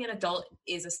 sure, being an adult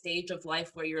is a stage of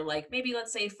life where you're like, maybe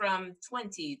let's say from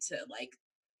 20 to like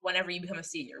whenever you become a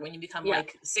senior, when you become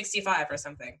like 65 or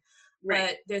something. Right.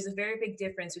 But there's a very big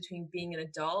difference between being an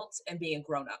adult and being a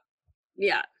grown-up.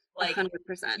 Yeah. Like 100%.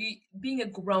 Being a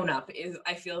grown-up is,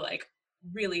 I feel like,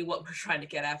 really what we're trying to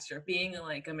get after. Being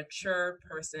like a mature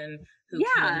person who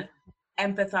can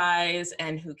empathize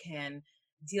and who can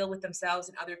deal with themselves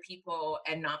and other people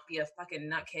and not be a fucking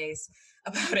nutcase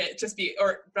about it.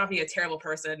 Or not be a terrible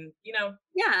person, you know?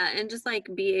 Yeah, and just like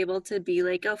be able to be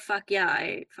like, oh fuck yeah,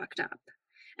 I fucked up.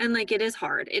 And like it is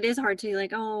hard. It is hard to be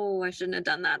like, oh, I shouldn't have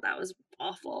done that. That was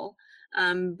awful.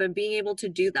 But being able to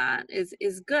do that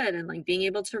is good. And like being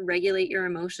able to regulate your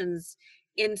emotions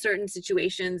in certain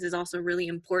situations is also really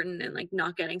important, and like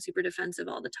not getting super defensive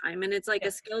all the time. And it's like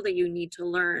a skill that you need to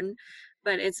learn,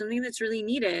 but it's something that's really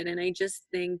needed. And I just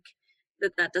think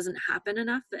that doesn't happen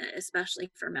enough,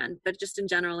 especially for men, but just in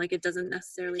general, like it doesn't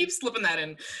necessarily keep slipping that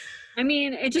in. I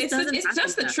mean, it's just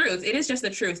the truth. It is just the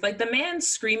truth. Like the man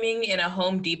screaming in a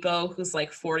Home Depot who's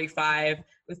like 45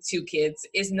 with 2 kids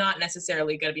is not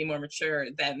necessarily going to be more mature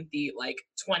than the like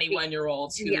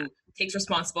 21-year-olds who takes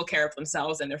responsible care of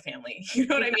themselves and their family. You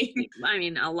know what I mean? I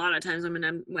mean, a lot of times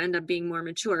women end up being more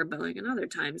mature, but like in other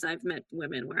times I've met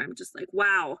women where I'm just like,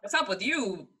 wow. What's up with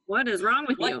you? What is wrong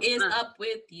with you? What is up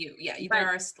with you? Yeah, there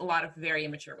are a lot of very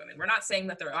immature women. We're not saying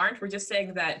that there aren't. We're just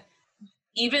saying that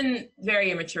even very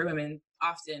immature women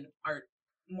often are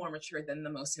more mature than the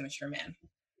most immature man.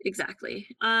 Exactly.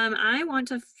 I want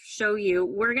to show you,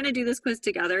 we're going to do this quiz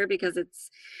together because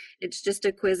it's just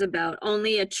a quiz about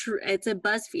it's a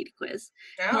BuzzFeed quiz.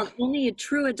 Oh. Only a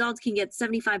true adult can get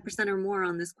 75% or more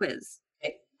on this quiz.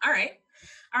 Okay. All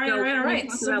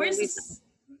right. So where's this?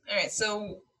 All right.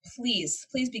 So please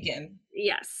begin.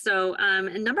 Yes. So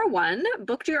number 1,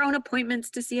 booked your own appointments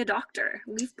to see a doctor.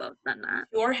 We've both done that.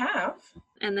 Or have.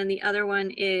 And then the other one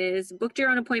is booked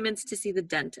your own appointments to see the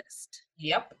dentist.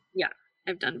 Yep. Yeah,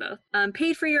 I've done both.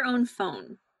 Paid for your own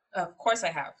phone. Of course I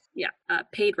have. Yeah.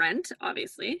 Paid rent,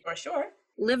 obviously. For sure.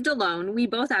 Lived alone. We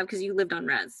both have because you lived on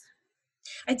res.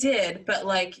 I did, but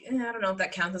like, I don't know if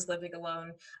that counts as living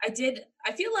alone. I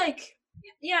feel like,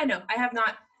 no, I have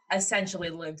not essentially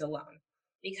lived alone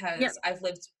because I've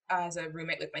lived as a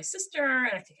roommate with my sister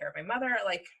and I take care of my mother.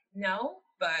 Like, no,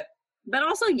 but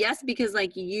also yes, because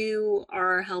like you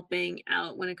are helping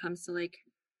out when it comes to like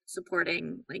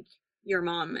supporting like your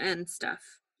mom and stuff.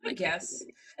 I guess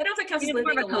I don't know if that counts as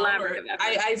living alone.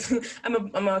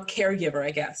 I'm a caregiver,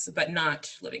 I guess, but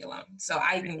not living alone. So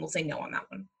I will say no on that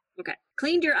one. Okay.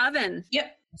 Cleaned your oven.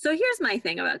 Yep. So here's my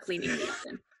thing about cleaning the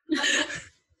oven.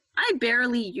 I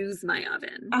barely use my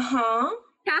oven.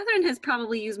 Catherine has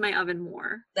probably used my oven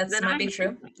more. That might be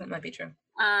true. That might be true.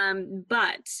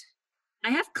 But I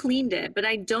have cleaned it, but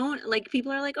I don't, like,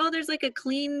 people are like, oh, there's like a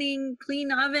clean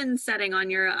oven setting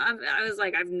on your oven. I was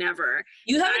like, I've never.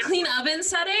 You have a clean oven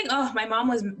setting? Oh, my mom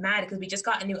was mad because we just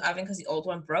got a new oven because the old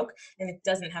one broke and it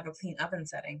doesn't have a clean oven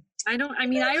setting. I don't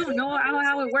know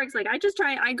how it works. Like,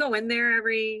 I go in there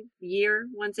every year,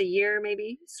 once a year,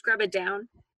 maybe, scrub it down.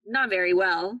 Not very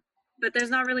well, but there's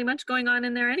not really much going on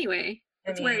in there anyway.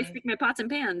 That's where I stick my pots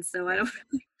and pans, so I don't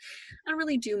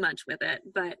really do much with it,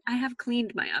 but I have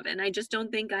cleaned my oven. I just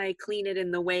don't think I clean it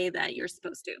in the way that you're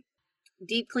supposed to.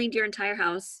 Deep cleaned your entire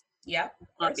house. Yeah,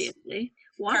 obviously.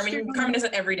 Carmen does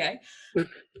it every day.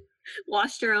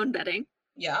 Washed your own bedding.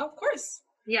 Yeah, of course.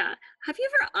 Yeah. Have you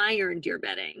ever ironed your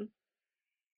bedding?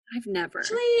 I've never.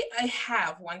 Actually, I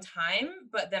have one time,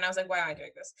 but then I was like, why am I doing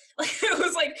this? Like it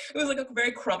was like a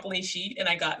very crumply sheet and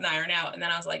I got an iron out and then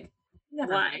I was like,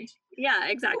 never mind. Yeah,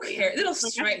 exactly. Who cares? It'll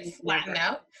flatten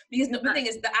out. Because the thing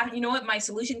is, you know what my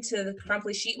solution to the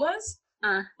crumply sheet was?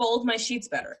 Fold my sheets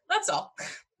better. That's all.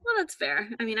 Well, that's fair.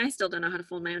 I mean, I still don't know how to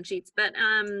fold my own sheets, but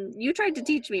you tried to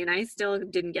teach me and I still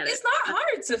didn't get it. It's not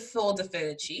hard to fold a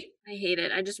fitted sheet. I hate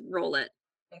it. I just roll it.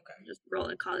 Okay. Just roll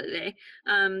it, call it a day.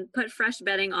 Put fresh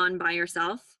bedding on by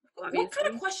yourself. Obviously. What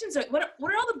kind of questions what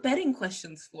are all the bedding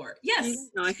questions for? Yes.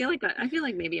 No, I feel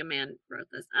like maybe a man wrote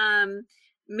this.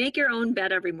 Make your own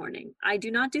bed every morning. I do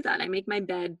not do that. I make my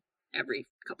bed every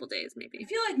couple days, maybe. I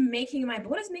feel like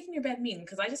what does making your bed mean?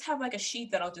 Because I just have like a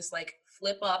sheet that I'll just like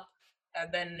flip up and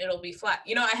then it'll be flat.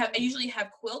 You know, I usually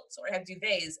have quilts or I have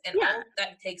duvets and all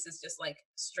that takes is just like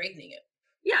straightening it.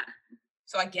 Yeah.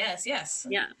 So I guess, yes.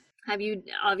 Yeah. Have you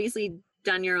obviously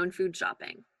done your own food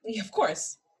shopping? Yeah, of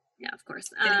course. Yeah, of course.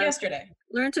 Did it yesterday.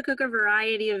 Learn to cook a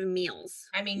variety of meals.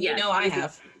 I mean, you know I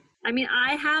have. I mean,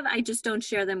 I have. I just don't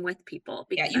share them with people.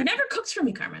 Yeah, you never cooked for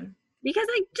me, Carmen. Because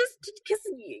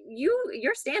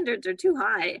your standards are too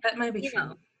high. That might be true.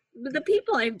 Know, the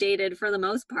people I've dated, for the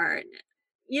most part,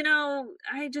 you know,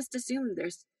 I just assume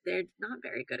they're not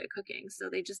very good at cooking, so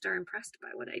they just are impressed by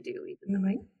what I do, even though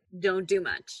I don't do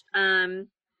much.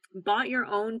 Bought your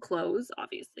own clothes,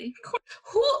 obviously.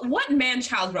 What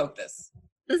man-child wrote this?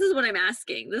 This is what I'm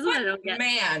asking. This is what I don't get.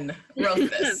 Man wrote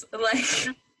this.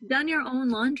 Like, done your own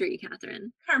laundry,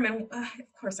 Catherine. Carmen, of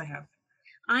course I have.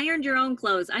 Ironed your own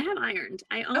clothes. I have ironed.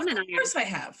 I own an iron. Of course I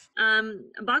have.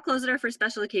 Bought clothes that are for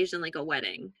special occasion, like a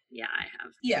wedding. Yeah, I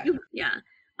have. Yeah. Yeah.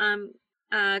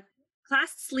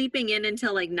 Class sleeping in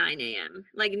until like 9 a.m.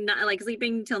 Like not like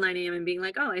sleeping until 9 a.m. and being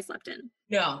like, oh, I slept in.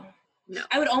 No.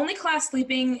 I would only class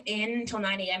sleeping in until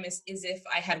 9 a.m. is if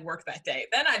I had work that day.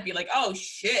 Then I'd be like, oh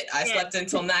shit, I slept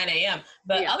until 9 a.m.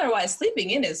 But otherwise,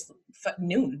 sleeping in is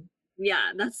noon.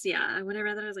 Yeah, when I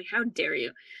read that, I was like, how dare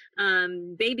you?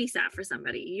 Babysat for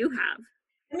somebody. You have.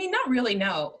 I mean, not really,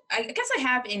 no. I guess I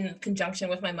have in conjunction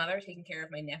with my mother taking care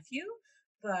of my nephew.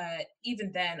 But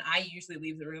even then, I usually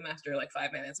leave the room after like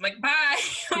 5 minutes. I'm like, bye.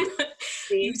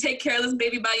 You take care of this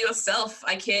baby by yourself.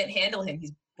 I can't handle him.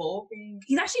 He's boring.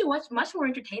 He's actually much more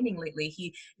entertaining lately.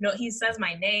 He says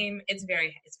my name. It's very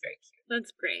cute.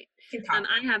 That's great.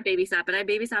 I have babysat, but I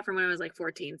babysat from when I was like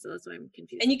 14, so that's why I'm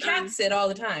confused. And you cat sit all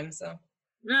the time, so.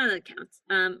 No, that counts.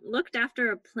 Looked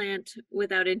after a plant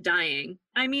without it dying.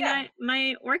 I mean,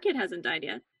 my orchid hasn't died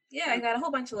yet. Yeah, I got a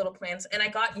whole bunch of little plants, and I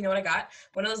got, you know what I got?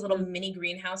 One of those little mini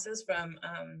greenhouses from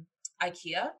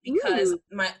IKEA, because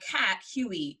my cat,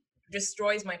 Huey,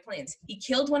 destroys my plants. He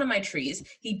killed one of my trees.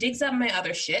 He digs up my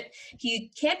other shit.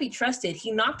 He can't be trusted.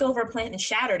 He knocked over a plant and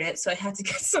shattered it, so I had to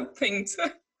get something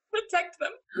to protect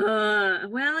them.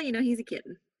 Well, he's a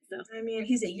kitten. So I mean,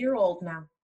 he's a year old now.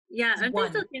 Yeah, aren't they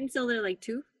still kittens till they're like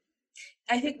 2?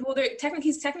 I think. Well,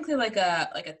 he's technically like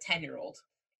a 10-year-old.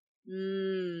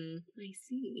 I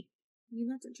see. I mean,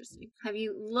 that's interesting.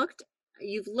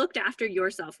 You've looked after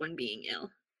yourself when being ill?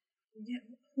 Yeah.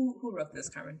 Who wrote this,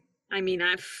 Carmen? I mean,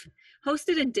 I've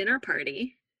hosted a dinner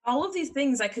party. All of these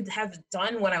things I could have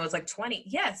done when I was like 20.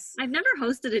 Yes. I've never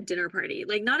hosted a dinner party.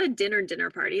 Like, not a dinner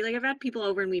party. Like, I've had people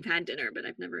over and we've had dinner, but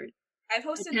I've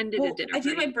hosted a dinner party. I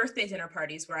do my birthday dinner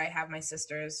parties where I have my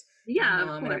sisters, my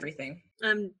mom, and everything.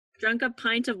 Drunk a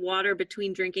pint of water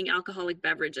between drinking alcoholic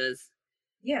beverages.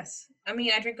 Yes. I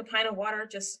mean, I drink a pint of water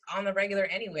just on the regular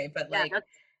anyway, but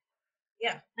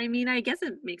yeah. I mean, I guess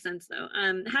it makes sense though.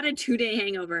 Had a 2-day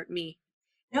hangover, me.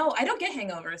 No, I don't get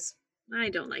hangovers. I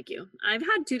don't like you. I've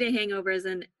had 2-day hangovers,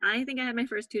 and I think I had my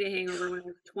first 2-day hangover when I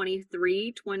was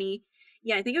 23, 20.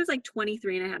 Yeah, I think it was like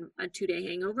 23 and I had a 2-day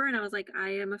hangover, and I was like, I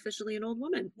am officially an old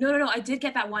woman. No, I did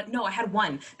get that one. No, I had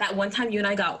one. That one time you and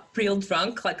I got real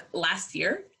drunk, like last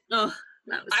year. Oh,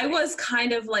 I was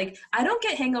kind of like, I don't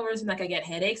get hangovers and like I get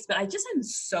headaches, but I just am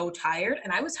so tired,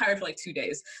 and I was tired for like 2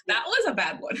 days. That was a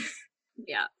bad one.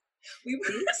 Yeah. We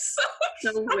were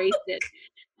so wasted.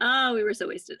 Oh, we were so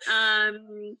wasted.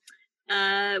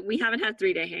 We haven't had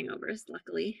 3-day hangovers,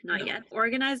 luckily. Not yet.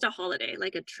 Organized a holiday,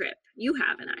 like a trip. You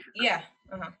have and I have. Yeah.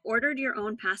 Ordered your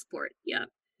own passport. Yep.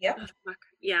 Yep. Oh, fuck.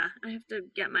 Yeah, I have to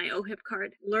get my OHIP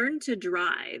card. Learn to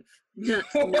drive. No,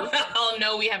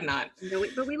 we have not. No,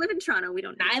 but we live in Toronto. We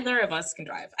don't. Neither of us can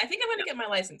drive. I think I'm going to get my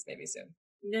license maybe soon.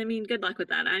 I mean, good luck with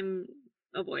that. I'm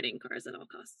avoiding cars at all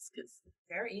costs because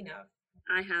fair enough.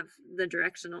 I have the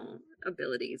directional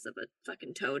abilities of a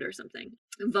fucking toad or something.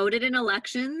 Voted in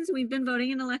elections. We've been voting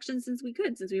in elections since we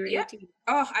were 18.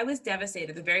 Oh, I was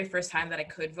devastated the very first time that I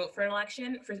could vote for an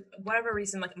election. For whatever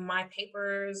reason, like my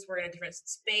papers were in a different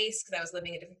space because I was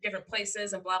living in different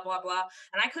places and blah, blah, blah.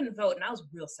 And I couldn't vote, and I was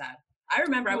real sad. I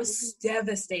remember I was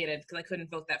devastated because I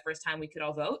couldn't vote that first time we could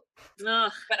all vote.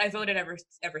 Ugh. But I voted ever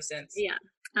since. Yeah.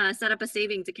 Set up a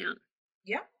savings account.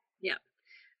 Yeah. Yeah.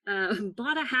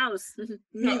 Bought a house.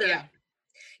 Yeah,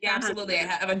 absolutely. I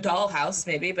have a doll house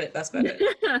maybe, but that's about it.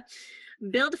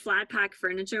 Build flat pack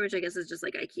furniture, which I guess is just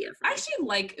like IKEA. I actually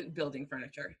like building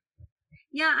furniture.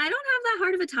 Yeah, I don't have that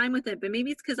hard of a time with it, but maybe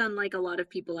it's because unlike a lot of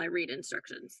people, I read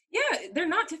instructions. Yeah, they're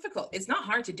not difficult. It's not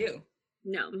hard to do.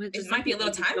 No, it might be a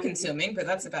little time consuming, but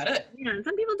that's about it. Yeah, and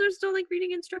some people just don't like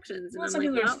reading instructions. Well, some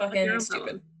people are just fucking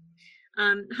stupid.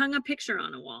 Hung a picture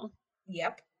on a wall.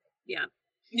 Yep. Yeah.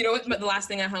 You know what the last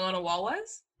thing I hung on a wall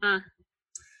was?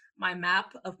 My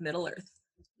map of Middle Earth.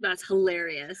 That's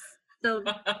hilarious. So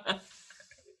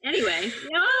anyway,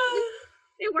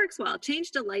 it works well.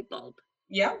 Changed a light bulb.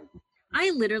 Yeah.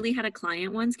 I literally had a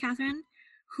client once, Catherine,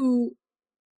 who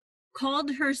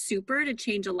called her super to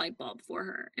change a light bulb for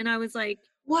her. And I was like,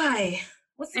 why?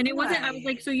 I was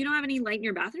like, so you don't have any light in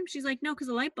your bathroom? She's like, no, because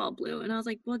the light bulb blew. And I was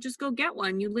like, well, just go get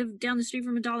one. You live down the street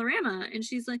from a Dollarama. And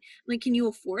she's like, can you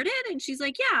afford it? And she's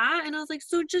like, yeah. And I was like,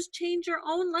 so just change your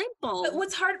own light bulb. But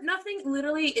what's hard? Nothing.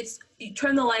 Literally, it's you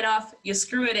turn the light off, you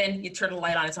screw it in, you turn the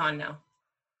light on, it's on now.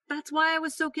 That's why I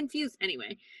was so confused.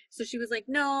 Anyway, so she was like,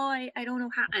 no, I don't know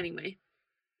how. Anyway,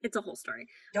 it's a whole story.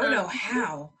 Don't know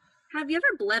how. Have you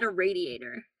ever bled a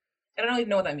radiator? I don't even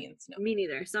know what that means. No. Me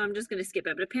neither. So I'm just going to skip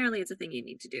it. But apparently it's a thing you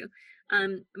need to do.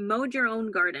 Mowed your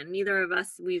own garden. Neither of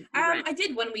us, we've read. I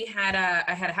did when I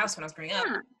had a house when I was growing up.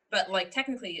 But like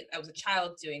technically I was a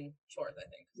child doing chores, I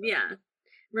think. So. Yeah.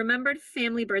 Remembered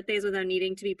family birthdays without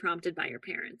needing to be prompted by your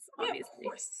parents, obviously. Yeah,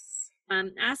 of course.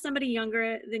 Ask somebody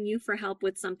younger than you for help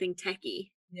with something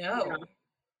techie.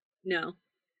 No.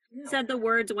 Said the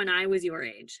words when I was your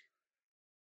age.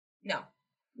 No,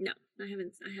 I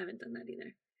haven't done that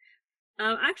either.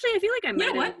 Actually, I feel like I might.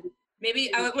 You know what?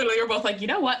 Maybe you're both like, you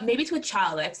know what? Maybe to a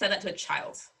child. I've said that to a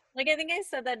child. Like, I think I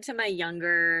said that to my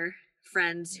younger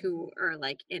friends who are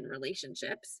like in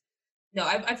relationships. No,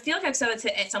 I feel like I've said it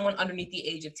to someone underneath the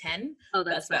age of 10. Oh,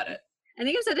 that's about it. I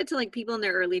think I've said it to like people in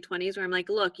their early 20s where I'm like,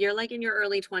 look, you're like in your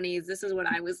early 20s. This is what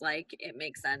I was like. It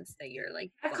makes sense that you're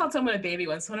like. I've called someone a baby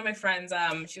once. One of my friends,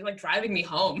 she was like driving me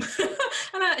home.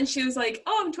 and she was like,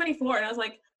 oh, I'm 24. And I was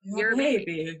like, you're a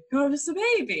baby. You're just a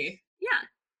baby. Yeah.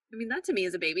 I mean, that to me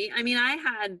is a baby. I mean, I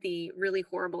had the really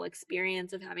horrible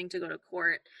experience of having to go to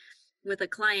court with a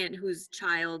client whose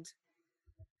child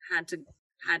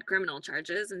had criminal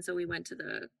charges. And so we went to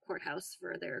the courthouse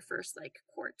for their first like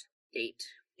court date,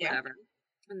 whatever.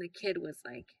 And the kid was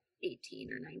like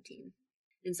 18 or 19.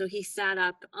 And so he sat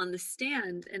up on the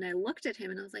stand and I looked at him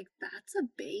and I was like, that's a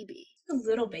baby. A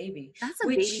little baby. That's a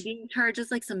baby being charged with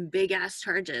like some big ass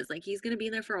charges. Like he's going to be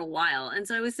there for a while. And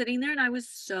so I was sitting there and I was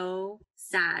so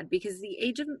sad because the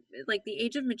age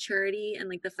of maturity and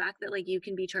like the fact that like you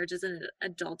can be charged as an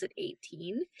adult at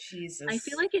 18. Jesus. I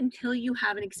feel like until you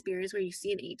have an experience where you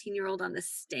see an 18-year-old on the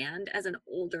stand as an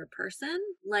older person,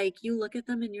 like you look at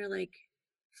them and you're like,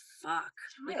 fuck,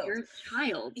 like you're a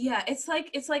child. Yeah, it's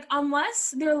like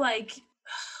unless they're like,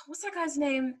 what's that guy's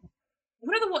name?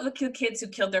 What are the kids who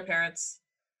killed their parents?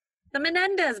 The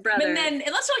Menendez brothers. Unless they're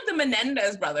like the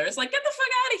Menendez brothers, like get the fuck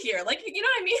out of here. Like, you know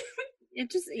what I mean? It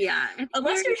just, yeah.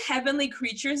 Unless you're heavenly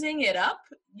creaturesing it up,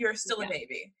 you're still a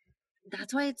baby.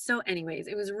 That's why it's so, anyways,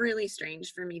 it was really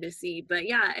strange for me to see. But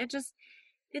yeah, it does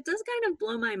kind of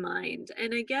blow my mind.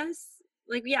 And I guess,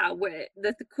 like, yeah,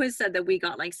 the quiz said that we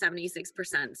got like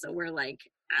 76%, so we're like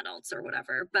adults or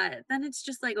whatever. But then it's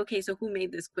just like, okay, so who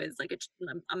made this quiz? Like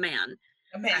a man.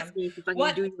 A man.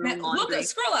 What? Look,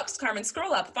 scroll up, Carmen.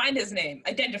 Scroll up. Find his name.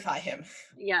 Identify him.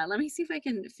 Yeah, let me see if I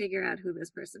can figure out who this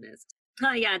person is.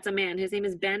 Oh, yeah, it's a man. His name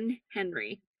is Ben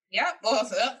Henry. Yep. Oh,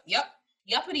 yep.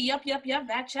 Yuppity, yup.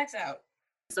 That checks out.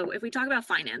 So if we talk about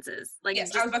finances, like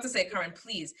yes, I was about to say, Carmen,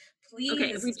 please.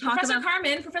 Okay, if we talk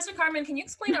Professor Carmen, can you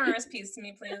explain RSPs to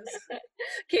me, please?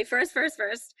 Okay, first.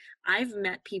 I've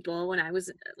met people when I was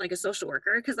like a social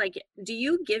worker because, like, do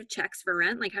you give checks for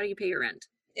rent? Like, how do you pay your rent?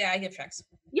 Yeah, I give checks.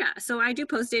 Yeah, so I do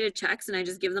post-dated checks and I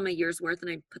just give them a year's worth and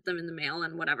I put them in the mail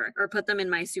and whatever, or put them in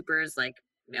my super's like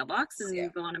mailbox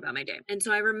and go on about my day. And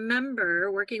so I remember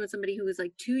working with somebody who was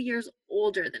like 2 years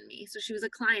older than me. So she was a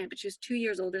client, but she was 2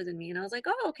 years older than me. And I was like,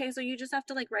 oh, okay, so you just have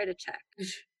to like write a check.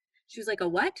 She was like, a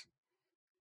what?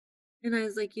 And I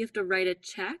was like, you have to write a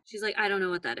check? She's like, I don't know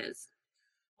what that is.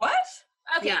 What?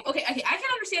 Okay, yeah. Okay. I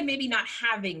can understand maybe not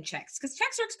having checks because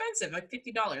checks are expensive, like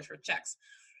 $50 for checks.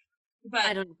 But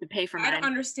I don't have to pay for mine. I don't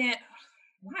understand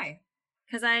why.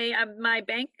 Because my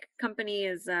bank company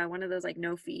is one of those like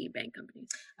no fee bank companies.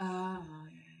 Oh.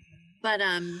 But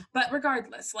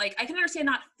regardless, like I can understand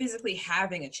not physically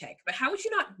having a check, but how would you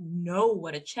not know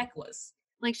what a check was?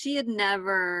 Like she had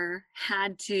never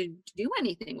had to do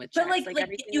anything with checks. But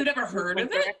like you'd never heard of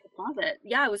it? Deposit.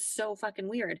 Yeah, it was so fucking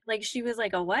weird. Like she was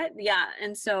like, a what? Yeah.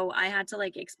 And so I had to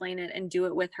like explain it and do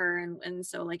it with her. And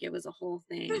so like it was a whole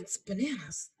thing. That's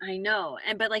bananas. I know.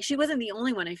 But like she wasn't the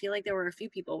only one. I feel like there were a few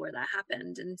people where that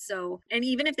happened. And so, and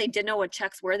even if they did know what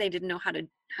checks were, they didn't know how to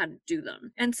do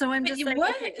them. And so I'm just like,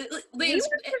 what? Okay, we went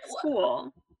to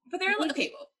school. But they're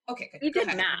like, okay. We did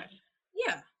math.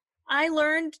 Yeah. I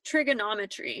learned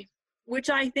trigonometry, which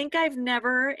I think I've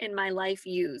never in my life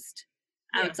used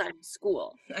outside of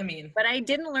school. I mean, but I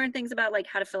didn't learn things about like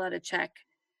how to fill out a check,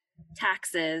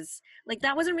 taxes. Like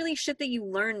that wasn't really shit that you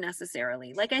learn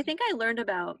necessarily. Like I think I learned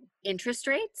about interest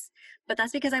rates, but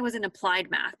that's because I was in applied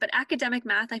math. But academic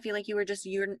math, I feel like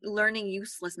you're learning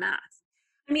useless math.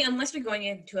 I mean, unless you're going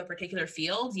into a particular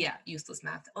field, yeah, useless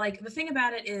math. Like the thing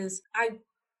about it is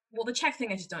well, the check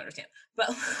thing I just don't understand. But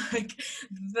like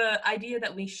the idea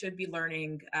that we should be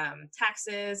learning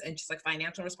taxes and just like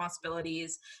financial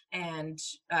responsibilities and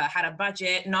how to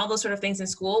budget and all those sort of things in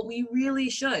school, we really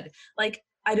should. Like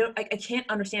I can't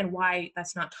understand why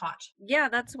that's not taught. Yeah,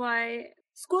 that's why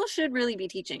school should really be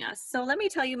teaching us. So let me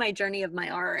tell you my journey of my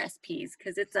RRSPs,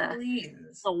 because it's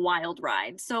a wild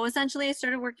ride. So essentially I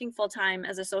started working full-time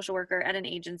as a social worker at an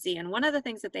agency, and one of the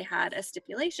things that they had as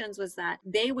stipulations was that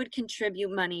they would contribute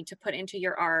money to put into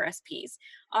your RRSPs.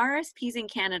 RRSPs in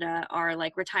Canada are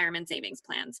like retirement savings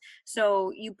plans.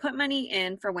 So you put money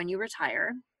in for when you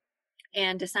retire,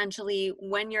 and essentially,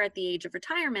 when you're at the age of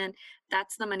retirement,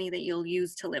 that's the money that you'll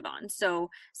use to live on. So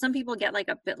some people get like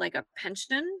a bit like a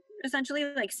pension, essentially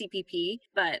like CPP,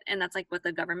 and that's like what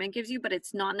the government gives you, but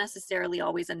it's not necessarily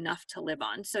always enough to live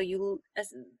on. So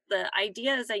the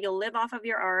idea is that you'll live off of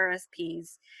your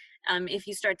RRSPs if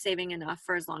you start saving enough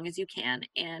for as long as you can.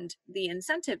 And the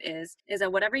incentive is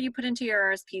that whatever you put into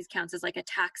your RSPs counts as like a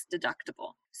tax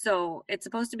deductible. So it's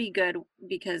supposed to be good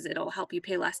because it'll help you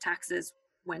pay less taxes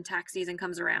when tax season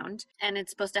comes around, and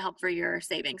it's supposed to help for your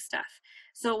saving stuff.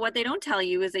 So what they don't tell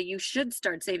you is that you should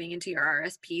start saving into your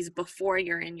RSPs before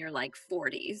you're in your like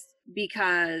 40s,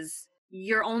 because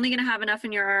you're only going to have enough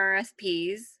in your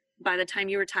RSPs by the time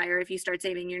you retire. If you start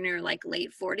saving in your like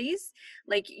late 40s,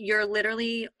 like you're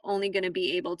literally only going to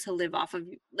be able to live off of,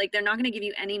 like, they're not going to give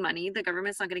you any money. The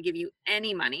government's not going to give you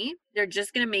any money. They're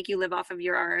just going to make you live off of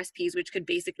your RSPs, which could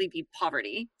basically be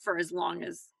poverty for as long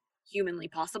as humanly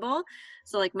possible.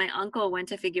 So like my uncle went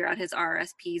to figure out his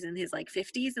RRSPs in his like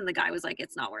 50s, and the guy was like,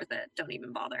 it's not worth it, don't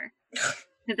even bother.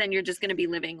 Because then you're just going to be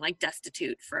living like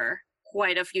destitute for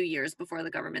quite a few years before the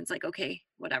government's like, okay,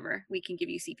 whatever, we can give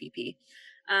you CPP.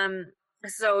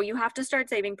 So you have to start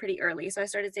saving pretty early. So I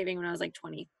started saving when I was like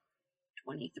 23,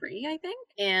 I think.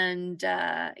 And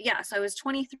so I was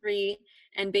 23.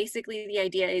 And basically the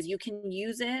idea is you can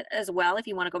use it as well if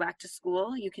you want to go back to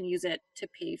school. You can use it to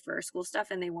pay for school stuff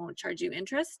and they won't charge you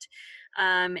interest.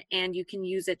 And you can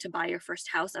use it to buy your first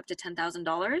house up to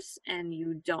 $10,000 and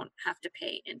you don't have to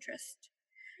pay interest.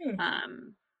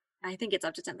 I think it's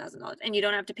up to $10,000, and you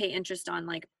don't have to pay interest on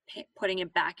like putting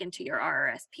it back into your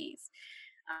RRSPs.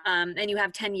 And you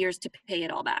have 10 years to pay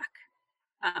it all back.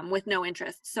 With no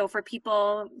interest. So for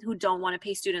people who don't want to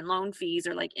pay student loan fees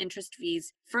or like interest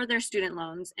fees for their student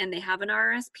loans and they have an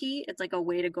RRSP, it's like a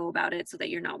way to go about it so that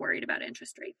you're not worried about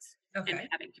interest rates and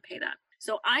having to pay that.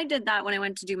 So I did that when I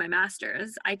went to do my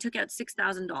master's. I took out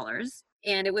 $6,000.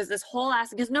 And it was this whole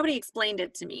ass, because nobody explained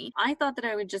it to me. I thought that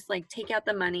I would just like take out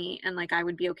the money and like I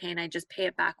would be okay and I just pay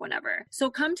it back whenever.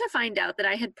 So come to find out that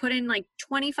I had put in like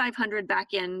 $2,500 back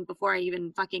in before I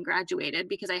even fucking graduated,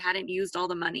 because I hadn't used all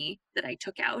the money that I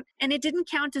took out. And it didn't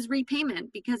count as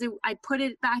repayment because I put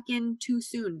it back in too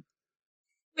soon.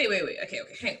 Wait. Okay.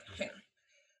 Hang on.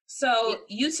 So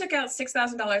you took out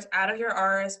 $6,000 out of your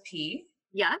RRSP.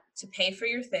 Yeah. To pay for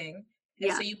your thing.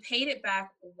 And so you paid it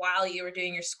back while you were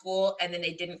doing your school, and then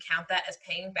they didn't count that as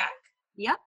paying back?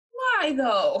 Yep. Why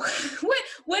though?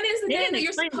 when is the day that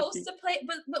you're supposed to pay?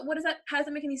 But what is that? How does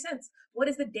that make any sense? What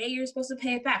is the day you're supposed to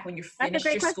pay it back? When you're finished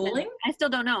your schooling? I still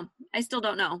don't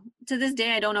know. To this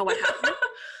day, I don't know what happened.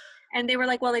 And they were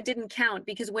like, well, it didn't count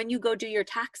because when you go do your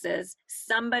taxes,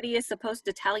 somebody is supposed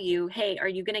to tell you, hey, are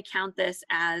you going to count this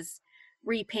as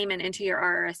repayment into your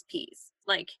RRSPs?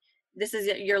 Like, this is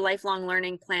your lifelong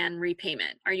learning plan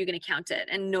repayment. Are you going to count it?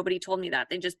 And nobody told me that.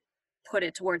 They just put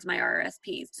it towards my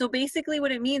RRSPs. So basically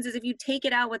what it means is if you take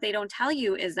it out, what they don't tell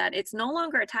you is that it's no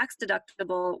longer a tax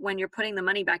deductible when you're putting the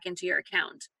money back into your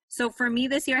account. So for me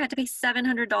this year, I had to pay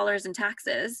 $700 in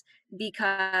taxes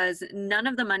because none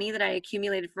of the money that I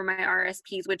accumulated for my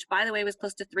RRSPs, which by the way was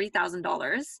close to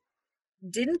 $3,000,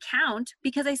 didn't count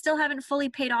because I still haven't fully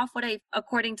paid off what I,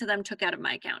 according to them, took out of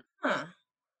my account.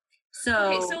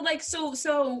 So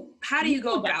how do you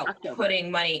go about putting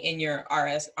money in your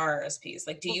RRSPs?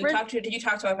 Like, did you talk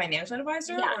to a financial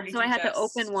advisor? Yeah, so I had to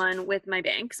open one with my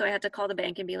bank. So I had to call the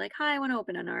bank and be like, hi, I want to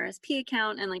open an RSP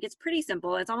account. And like, it's pretty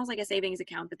simple. It's almost like a savings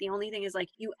account. But the only thing is like,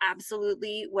 you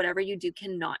absolutely, whatever you do,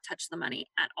 cannot touch the money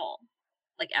at all.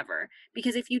 Like ever.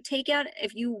 Because if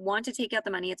you want to take out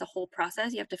the money, it's a whole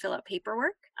process. You have to fill out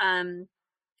paperwork. You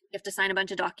have to sign a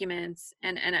bunch of documents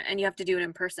and you have to do it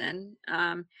in person.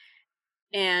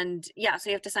 And yeah, so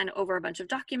you have to sign over a bunch of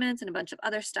documents and a bunch of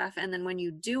other stuff. And then when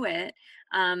you do it,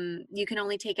 you can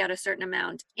only take out a certain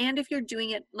amount. And if you're doing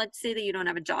it, let's say that you don't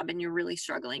have a job and you're really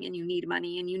struggling and you need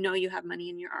money and you know you have money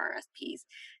in your RRSPs,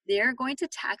 they're going to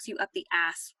tax you up the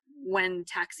ass when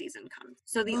tax season comes.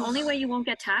 So the only way you won't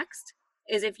get taxed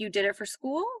is if you did it for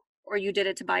school or you did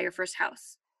it to buy your first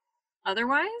house.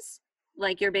 Otherwise,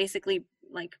 like you're basically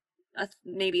like,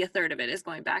 maybe a third of it is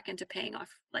going back into paying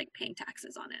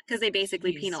taxes on it because they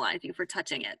basically penalize you for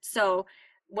touching it. So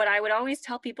what I would always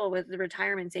tell people with the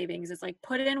retirement savings is like,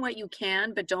 put in what you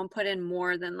can, but don't put in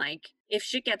more than like, if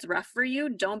shit gets rough for you,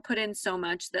 don't put in so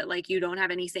much that like you don't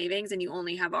have any savings and you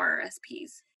only have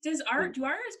RRSPs. Do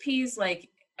RRSPs like,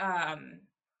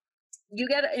 you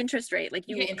get an interest rate, like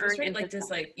you you get interest earn rate, like does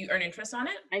like you earn interest on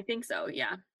it? I think so.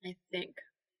 Yeah, I think.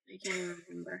 I can't even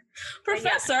remember.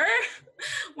 Professor, yeah.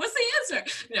 What's the answer?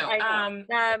 No.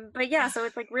 But yeah, so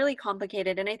it's like really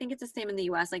complicated. And I think it's the same in the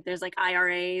US. Like there's like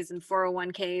IRAs and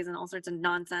 401ks and all sorts of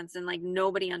nonsense. And like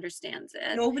nobody understands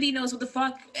it. Nobody knows what the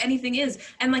fuck anything is.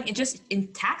 And like it just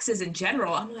in taxes in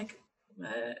general, I'm like,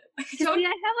 what? I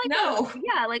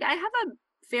have like I have a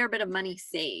fair bit of money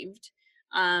saved.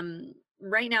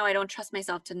 Right now I don't trust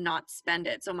myself to not spend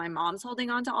it. So my mom's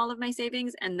holding on to all of my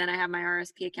savings, and then I have my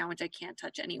RSP account, which I can't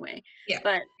touch anyway. Yeah.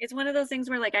 But it's one of those things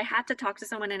where like I had to talk to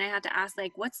someone and I had to ask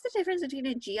like, what's the difference between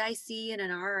a GIC and an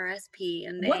RRSP?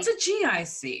 And what's a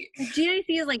GIC? A GIC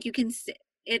is like you can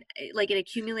it like it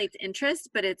accumulates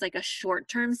interest, but it's like a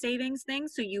short-term savings thing.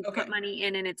 So you put money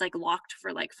in and it's like locked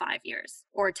for like 5 years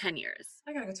or 10 years.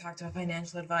 I gotta go talk to a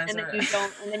financial advisor. And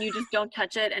then you just don't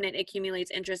touch it, and it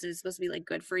accumulates interest. It's supposed to be like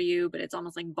good for you, but it's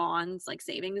almost like bonds, like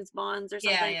savings bonds or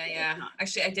something. Yeah.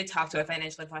 Actually, I did talk to a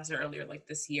financial advisor earlier, like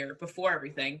this year, before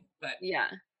everything. But yeah,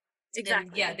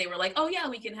 exactly. Yeah, they were like, "Oh yeah,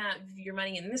 we can have your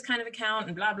money in this kind of account,"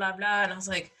 and blah blah blah. And I was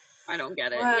like, I don't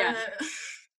get it. What? Yeah.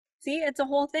 See, it's a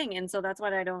whole thing. And so that's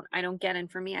what I don't get. And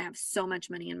for me, I have so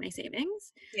much money in my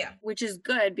savings. Yeah. Which is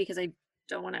good because I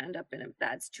don't want to end up in a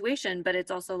bad situation. But it's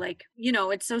also like, you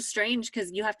know, it's so strange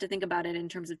because you have to think about it in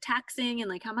terms of taxing and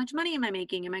like, how much money am I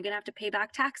making? Am I going to have to pay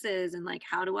back taxes? And like,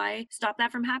 how do I stop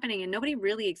that from happening? And nobody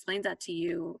really explains that to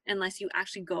you unless you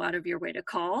actually go out of your way to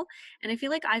call. And I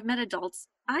feel like I've met adults.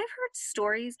 I've heard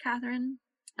stories, Catherine,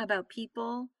 about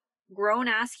people,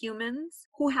 grown-ass humans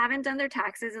who haven't done their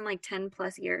taxes in like 10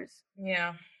 plus years.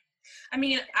 Yeah. I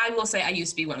mean, I will say I used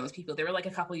to be one of those people. There were like a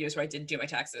couple of years where I didn't do my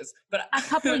taxes, but a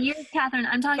couple of years, Catherine.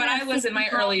 I'm talking. But I was in my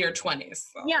earlier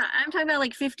 20s. So. Yeah, I'm talking about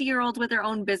like 50-year-olds with their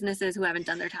own businesses who haven't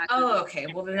done their taxes. Oh, okay.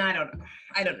 Well, then I don't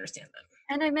understand that.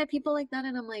 And I met people like that,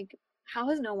 and I'm like, how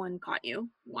has no one caught you?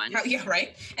 One. Yeah,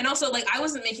 right. And also, like, I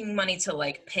wasn't making money to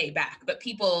like pay back, but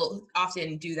people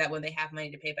often do that when they have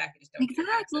money to pay back. They just don't.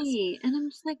 Exactly. And I'm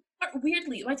just like, but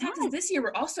weirdly, my taxes this year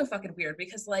were also fucking weird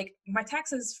because like my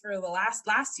taxes for the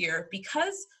last year,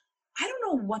 because I don't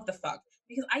know what the fuck,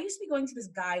 because I used to be going to this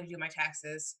guy to do my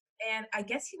taxes, and I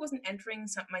guess he wasn't entering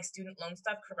my student loan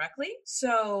stuff correctly.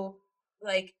 So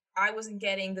like I wasn't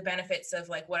getting the benefits of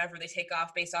like whatever they take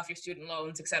off based off your student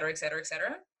loans, et cetera, et cetera, et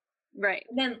cetera. Right.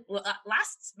 And then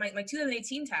my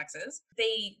 2018 taxes,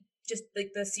 they just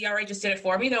like the CRA just did it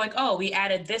for me. They're like, oh, we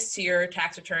added this to your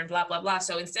tax return, blah, blah, blah.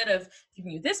 So instead of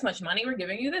giving you this much money, we're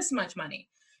giving you this much money.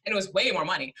 And it was way more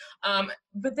money.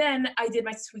 But then I did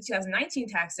my 2019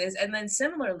 taxes. And then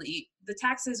similarly, the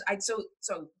taxes, I should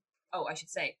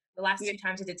say, the last 2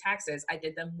 times I did taxes, I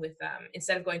did them with,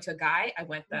 instead of going to a guy, I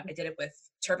did it with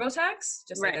TurboTax,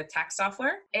 just like a tax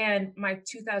software. And my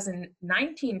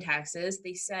 2019 taxes,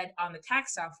 they said on the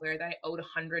tax software that I owed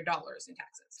 $100 in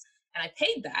taxes. And I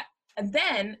paid that. And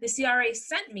then the CRA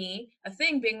sent me a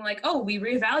thing being like, oh, we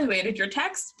reevaluated your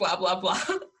tax, blah, blah, blah.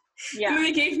 Yeah. And then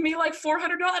they gave me like $400.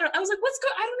 I was like, what's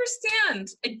good? I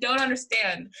don't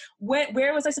understand.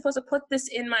 Where was I supposed to put this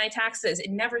in my taxes?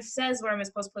 It never says where I'm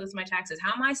supposed to put this in my taxes.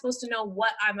 How am I supposed to know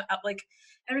what I'm like?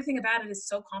 Everything about it is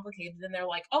so complicated. And they're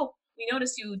like, oh, we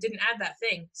noticed you didn't add that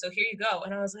thing. So here you go.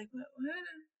 And I was like, what?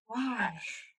 Why?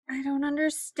 I don't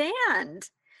understand.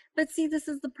 But see, this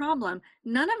is the problem.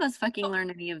 None of us fucking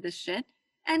learn any of this shit.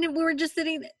 And we were just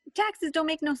sitting, taxes don't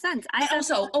make no sense.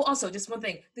 Also, just one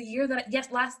thing. The year that,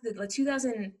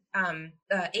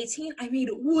 2018, I made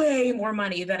way more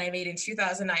money than I made in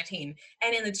 2019.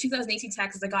 And in the 2018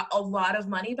 taxes, I got a lot of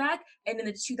money back. And in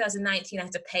the 2019, I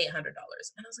had to pay $100. And I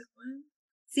was like, what?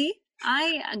 See,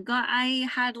 I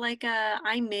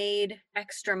made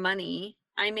extra money.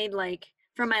 I made like,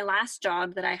 from my last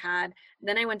job that I had,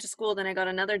 then I went to school, then I got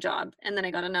another job, and then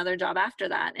I got another job after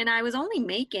that. And I was only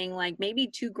making like maybe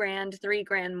 $2,000,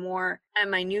 $3,000 more at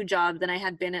my new job than I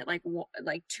had been at like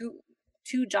two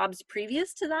jobs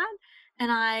previous to that.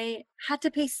 And I had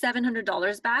to pay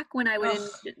 $700 back when I would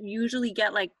usually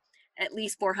get like at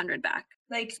least $400 back.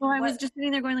 Like, so I was just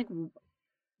sitting there going like,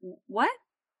 what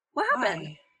happened?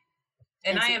 Why?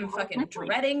 And I am fucking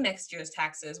dreading next year's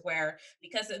taxes where,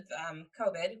 because of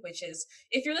COVID, which is,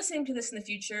 if you're listening to this in the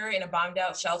future in a bombed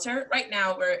out shelter, right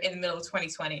now we're in the middle of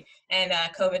 2020 and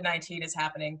COVID-19 is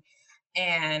happening.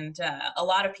 And a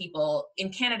lot of people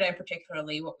in Canada, in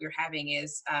particularly, what we're having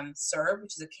is CERB,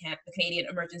 which is the Canadian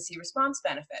Emergency Response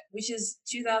Benefit, which is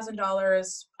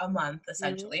 $2,000 a month,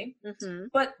 essentially. Mm-hmm.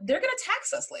 But they're going to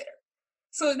tax us later.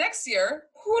 So next year,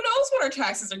 who knows what our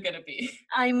taxes are going to be?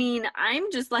 I mean,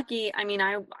 I'm just lucky. I mean,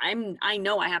 I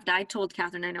know I have to. I told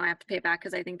Catherine I know I have to pay it back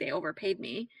because I think they overpaid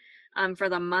me for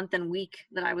the month and week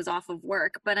that I was off of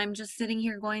work. But I'm just sitting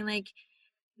here going like,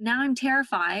 now I'm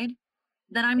terrified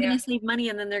that I'm going to save money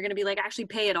and then they're going to be like, actually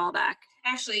pay it all back.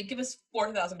 Actually, give us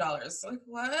 $4,000. Like,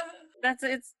 what?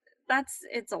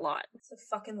 It's a lot. It's a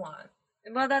fucking lot.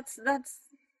 Well, that's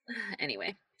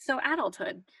anyway. So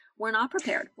adulthood, we're not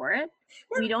prepared for it.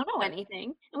 We don't know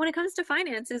anything. And when it comes to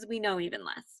finances, we know even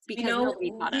less because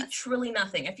nobody taught us. Literally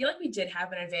nothing. I feel like we did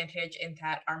have an advantage in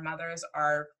that our mothers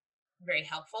are very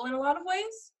helpful in a lot of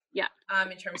ways. Yeah.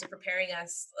 In terms of preparing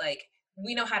us, like,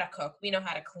 we know how to cook, we know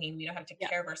how to clean, we know how to take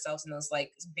care of ourselves in those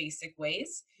like basic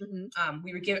ways.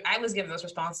 Mm-hmm. I was given those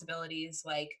responsibilities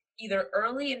like either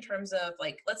early in terms of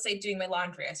like, let's say doing my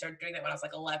laundry. I started doing that when I was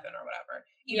like 11 or whatever.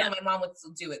 Even though my mom would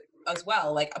still do it as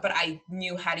well, like, but I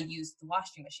knew how to use the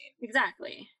washing machine.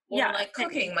 Exactly. Or like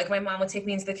cooking, like my mom would take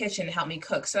me into the kitchen to help me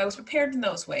cook. So I was prepared in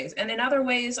those ways. And in other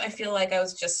ways, I feel like I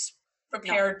was just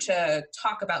prepared to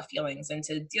talk about feelings and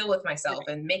to deal with myself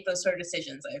and make those sort of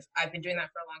decisions. I've been doing that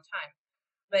for a long time.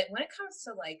 But when it comes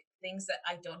to like things that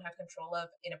I don't have control of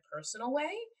in a personal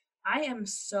way, I have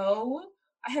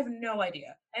no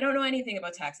idea. I don't know anything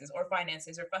about taxes or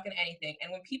finances or fucking anything. And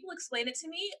when people explain it to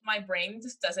me, my brain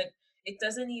just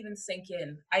doesn't even sink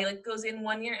in. I like goes in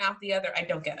one ear out the other. I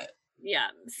don't get it. Yeah.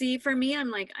 See, for me, I'm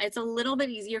like, it's a little bit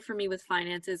easier for me with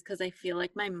finances because I feel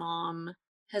like my mom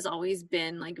has always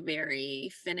been like very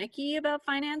finicky about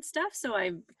finance stuff. So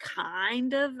I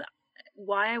kind of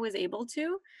why I was able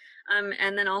to.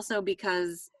 And then also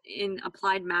because in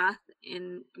applied math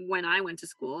when I went to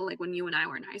school, like when you and I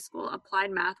were in high school,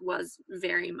 applied math was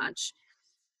very much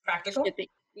practical.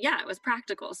 Yeah, it was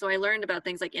practical. So I learned about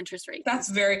things like interest rates.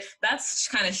 That's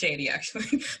kind of shady,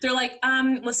 actually. They're like,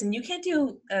 listen, you can't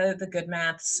do the good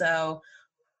math, so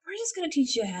we're just going to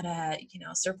teach you how to,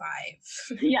 survive.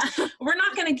 Yeah. We're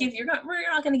not going to give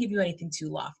you anything too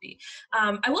lofty.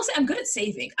 I will say I'm good at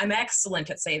saving. I'm excellent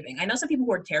at saving. I know some people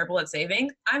who are terrible at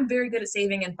saving. I'm very good at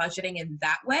saving and budgeting in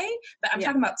that way, but I'm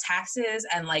talking about taxes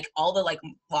and like all the like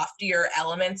loftier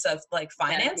elements of like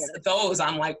finance. Those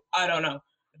I'm like, I don't know.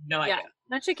 No idea.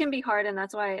 That shit can be hard, and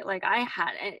that's why, like,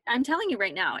 I'm telling you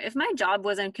right now, if my job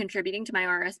wasn't contributing to my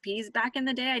RSPs back in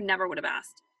the day, I never would have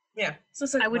asked. Yeah. So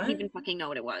it's like, I wouldn't even fucking know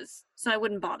what it was. So I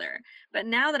wouldn't bother. But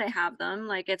now that I have them,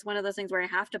 like, it's one of those things where I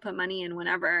have to put money in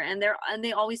whenever, and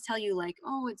they always tell you, like,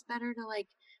 oh, it's better to, like,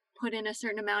 put in a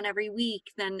certain amount every week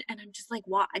and I'm just like,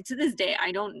 why? To this day,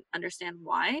 I don't understand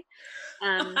why.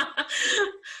 And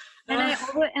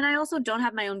I also don't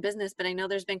have my own business, but I know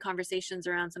there's been conversations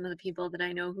around some of the people that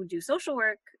I know who do social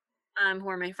work, who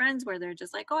are my friends, where they're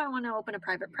just like, oh, I want to open a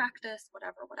private practice,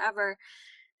 whatever.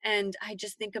 And I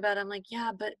just think about it, I'm like,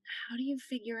 yeah, but how do you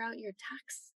figure out your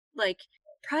tax? Like,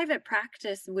 private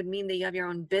practice would mean that you have your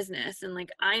own business. And like,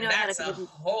 I know that's a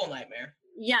whole nightmare.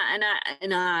 Yeah.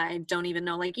 And I don't even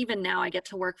know, like, even now I get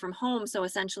to work from home. So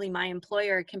essentially my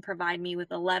employer can provide me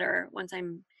with a letter once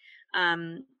I'm,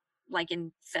 like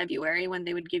in February, when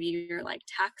they would give you your like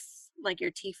tax, like your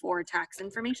T4 tax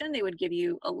information, they would give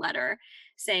you a letter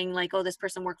saying like, oh, this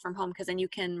person worked from home, because then you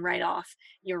can write off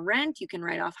your rent, you can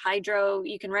write off hydro,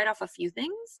 you can write off a few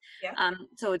things. Yeah.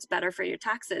 So it's better for your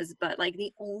taxes. But like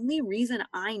the only reason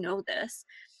I know this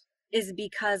is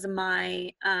because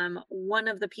my one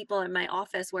of the people at my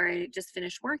office where I just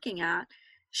finished working at,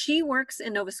 she works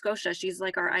in Nova Scotia. She's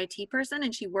like our IT person,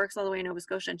 and she works all the way in Nova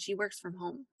Scotia, and she works from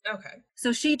home. Okay.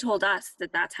 So she told us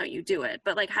that that's how you do it.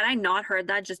 But like, had I not heard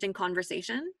that just in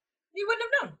conversation, you wouldn't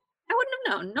have known. I wouldn't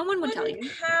have known. No one would tell you.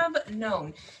 Have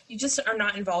known. You just are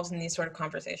not involved in these sort of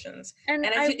conversations. And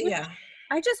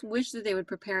I just wish that they would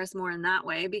prepare us more in that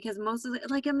way, because most of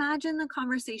like, imagine the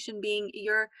conversation being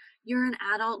you're an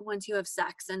adult once you have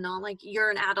sex, and not like you're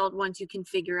an adult once you can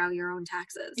figure out your own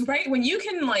taxes. Right. When you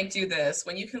can like do this,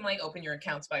 when you can like open your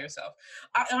accounts by yourself.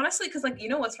 Honestly, because like, you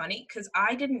know what's funny? Because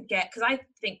I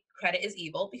think credit is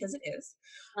evil, because it is.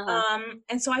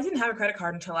 And so I didn't have a credit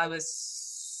card until I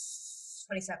was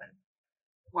 27.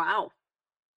 Wow.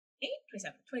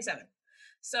 27.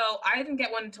 So I didn't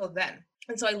get one until then.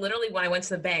 And so I literally, when I went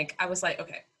to the bank, I was like,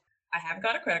 okay, I haven't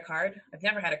got a credit card. I've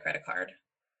never had a credit card.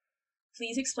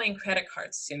 Please explain credit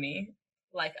cards to me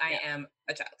like I am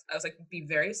a child. I was like, be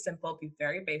very simple, be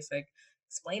very basic,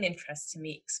 explain interest to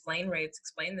me, explain rates,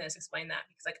 explain this, explain that,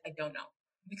 because like, I don't know.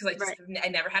 Because I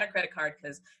never had a credit card,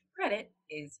 because credit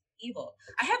is evil.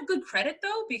 I have good credit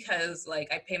though, because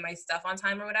like I pay my stuff on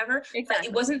time or whatever. Exactly. But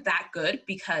it wasn't that good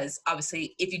because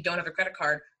obviously if you don't have a credit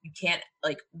card, you can't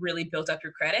like really build up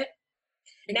your credit.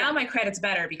 Exactly. Now my credit's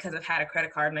better because I've had a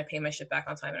credit card and I pay my shit back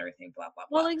on time and everything, blah, blah,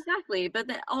 blah. Well, exactly. But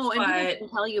and people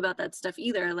don't tell you about that stuff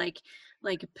either. Like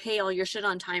pay all your shit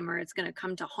on time or it's going to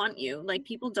come to haunt you. Like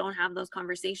people don't have those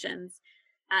conversations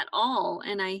at all.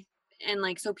 And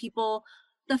like, so people,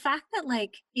 the fact that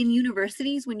like in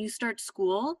universities, when you start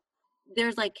school,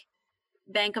 there's like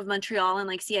Bank of Montreal and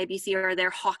like CIBC are there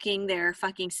hawking their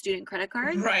fucking student credit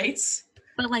cards. Right.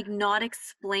 But like not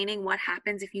explaining what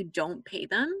happens if you don't pay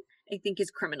them, I think is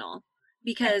criminal.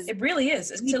 Because it really is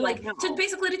to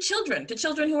basically to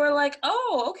children who are like,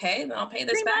 oh, okay, then I'll pay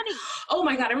this back. Money. Oh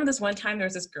my God. I remember this one time there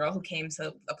was this girl who came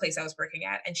to a place I was working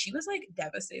at and she was like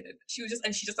devastated. She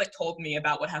just like told me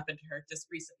about what happened to her just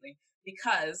recently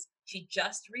because she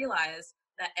just realized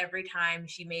that every time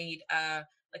she made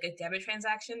like a debit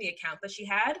transaction, the account that she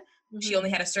had, she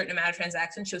only had a certain amount of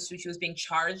transactions. She was being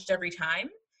charged every time.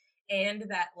 And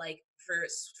that like for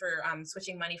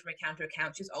switching money from account to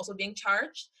account, she was also being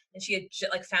charged. And she had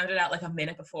like found it out like a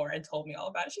minute before and told me all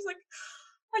about it. She's like,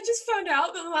 I just found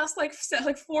out that the last like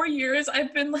 4 years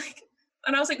I've been like,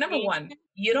 and I was like, number one,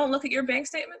 you don't look at your bank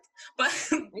statement, but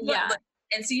yeah,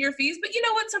 and see your fees. But you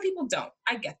know what? Some people don't.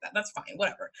 I get that. That's fine.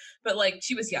 Whatever. But like,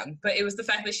 she was young. But it was the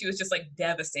fact that she was just like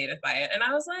devastated by it. And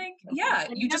I was like, yeah,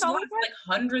 you just lost like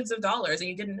hundreds of dollars and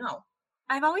you didn't know.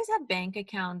 I've always had bank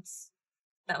accounts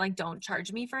that like don't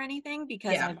charge me for anything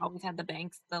because I've always had the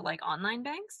like online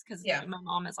banks because my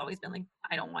mom has always been like,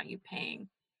 I don't want you paying.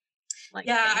 Like,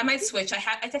 I might switch. I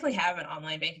definitely have an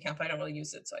online bank account, but I don't really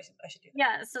use it, so I should do that.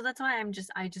 Yeah, so that's why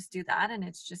I just do that, and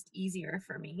it's just easier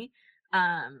for me.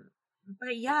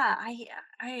 But yeah,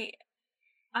 I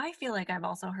feel like I've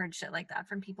also heard shit like that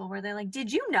from people where they're like,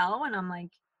 "Did you know?" And I'm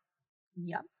like,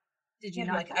 "Yep." Did you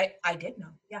know? Like I did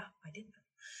know. Yeah, I did know.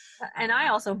 And I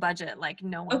also budget like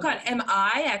no one. Oh God, am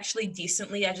I actually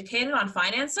decently educated on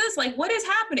finances? Like, what is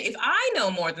happening? If I know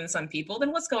more than some people,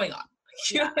 then what's going on?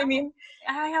 You know what I mean?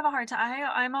 I have a hard time.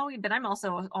 I'm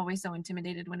also always so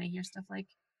intimidated when I hear stuff like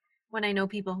when I know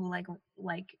people who like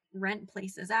rent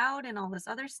places out and all this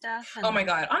other stuff. And oh my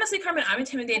God. Honestly, Carmen, I'm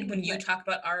intimidated when you talk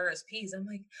about RRSPs. I'm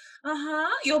like,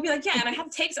 You'll be like, yeah, and I have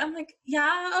takes. I'm like,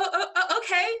 yeah,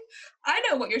 okay. I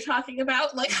know what you're talking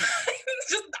about. Like,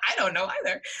 I don't know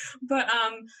either. But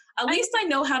at least I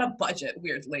know how to budget,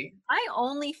 weirdly. I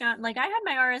only found, like, I had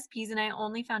my RSPs and I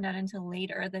only found out until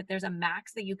later that there's a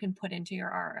max that you can put into your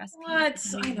RRSP. What?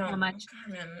 I know.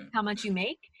 How much you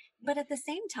make. But at the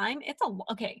same time,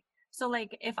 okay. So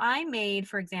like if I made,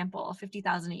 for example,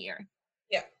 50,000 a year.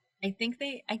 Yeah. I think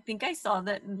I saw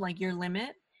that like your limit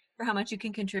for how much you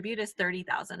can contribute is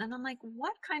 30,000. And I'm like,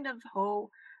 what kind of hobo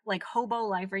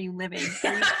life are you living? You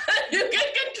can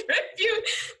contribute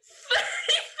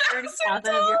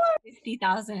 30,000 of your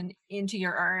 50,000 into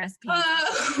your RSP.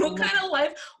 What kind of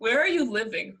life? Where are you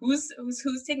living? Who's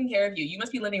taking care of you? You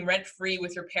must be living rent free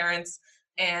with your parents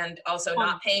and also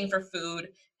not paying for food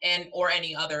or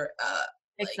any other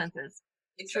expenses.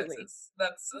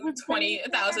 That's $20,000.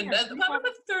 $30,000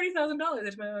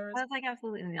 into my RSP. I was like,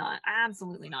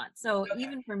 absolutely not. So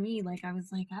even for me, like I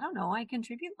was like, I don't know, I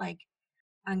contribute like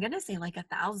I'm gonna say like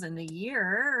 1,000 a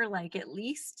year, like at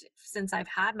least since I've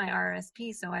had my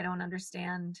RSP. So I don't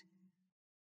understand.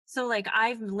 So like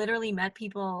I've literally met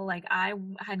people, like I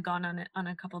had gone on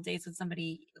a couple dates with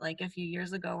somebody like a few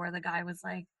years ago where the guy was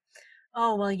like,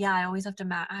 oh, well, yeah, I always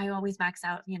max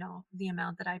out, the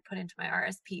amount that I put into my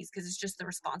RSPs because it's just the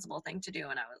responsible thing to do.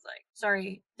 And I was like,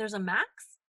 sorry, there's a max?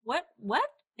 What?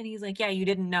 And he's like, yeah, you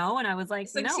didn't know? And I was like,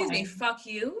 no. Excuse me, fuck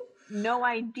you? No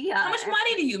idea. How much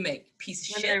money do you make,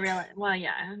 piece of shit? I realized, well,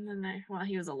 yeah. And then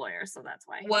he was a lawyer, so that's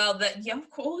why. Well, he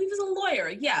was a lawyer.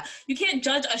 Yeah. You can't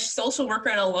judge a social worker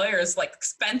and a lawyer's like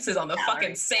expenses on the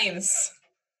fucking same.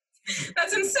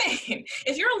 That's insane.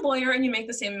 If you're a lawyer and you make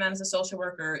the same amount as a social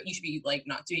worker, you should be like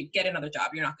get another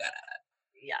job. You're not good at it.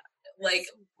 Yeah. Like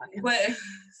what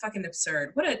fucking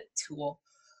absurd. What a tool.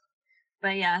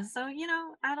 But yeah, so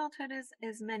adulthood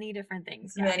is many different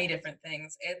things. Many different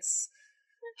things. It's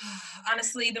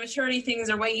honestly the maturity things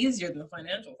are way easier than the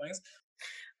financial things.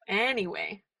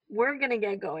 Anyway, we're gonna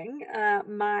get going.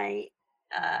 My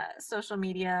social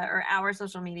media or our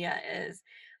social media is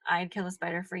I'd Kill a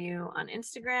Spider for You on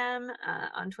Instagram.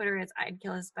 On Twitter, it's I'd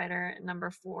Kill a Spider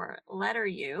 4 letter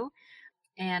U.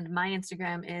 And my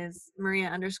Instagram is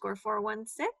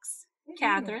Maria_416.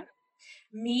 Catherine.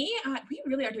 Me? We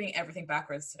really are doing everything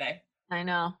backwards today. I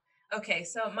know. Okay,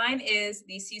 so mine is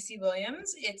the CC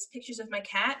Williams. It's pictures of my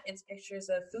cat. It's pictures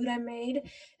of food I made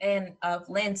and of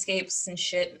landscapes and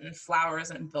shit and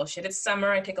flowers and bullshit. It's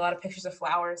summer. I take a lot of pictures of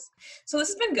flowers. So this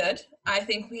has been good. I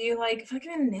think we like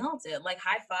fucking nailed it. Like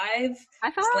high five,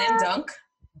 High five. slam dunk.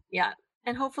 Yeah.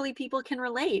 And hopefully people can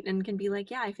relate and can be like,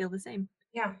 yeah, I feel the same.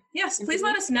 Yeah. Yes. Please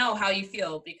let us know how you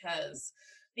feel, because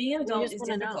being an adult is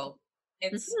difficult.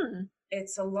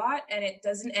 It's a lot, and it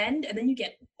doesn't end, and then you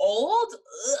get old.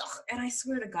 Ugh. And I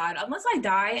swear to God, unless I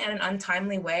die in an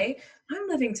untimely way, I'm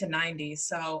living to 90,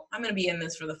 so I'm gonna be in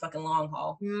this for the fucking long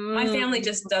haul. My family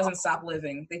just doesn't stop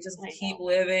living. They just keep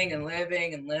living and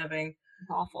living and living.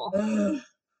 It's awful. Ugh.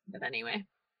 But anyway,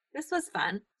 this was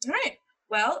fun. All right.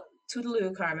 Well,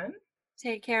 toodaloo, Carmen.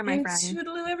 Take care, my friend. And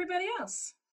toodaloo, everybody else.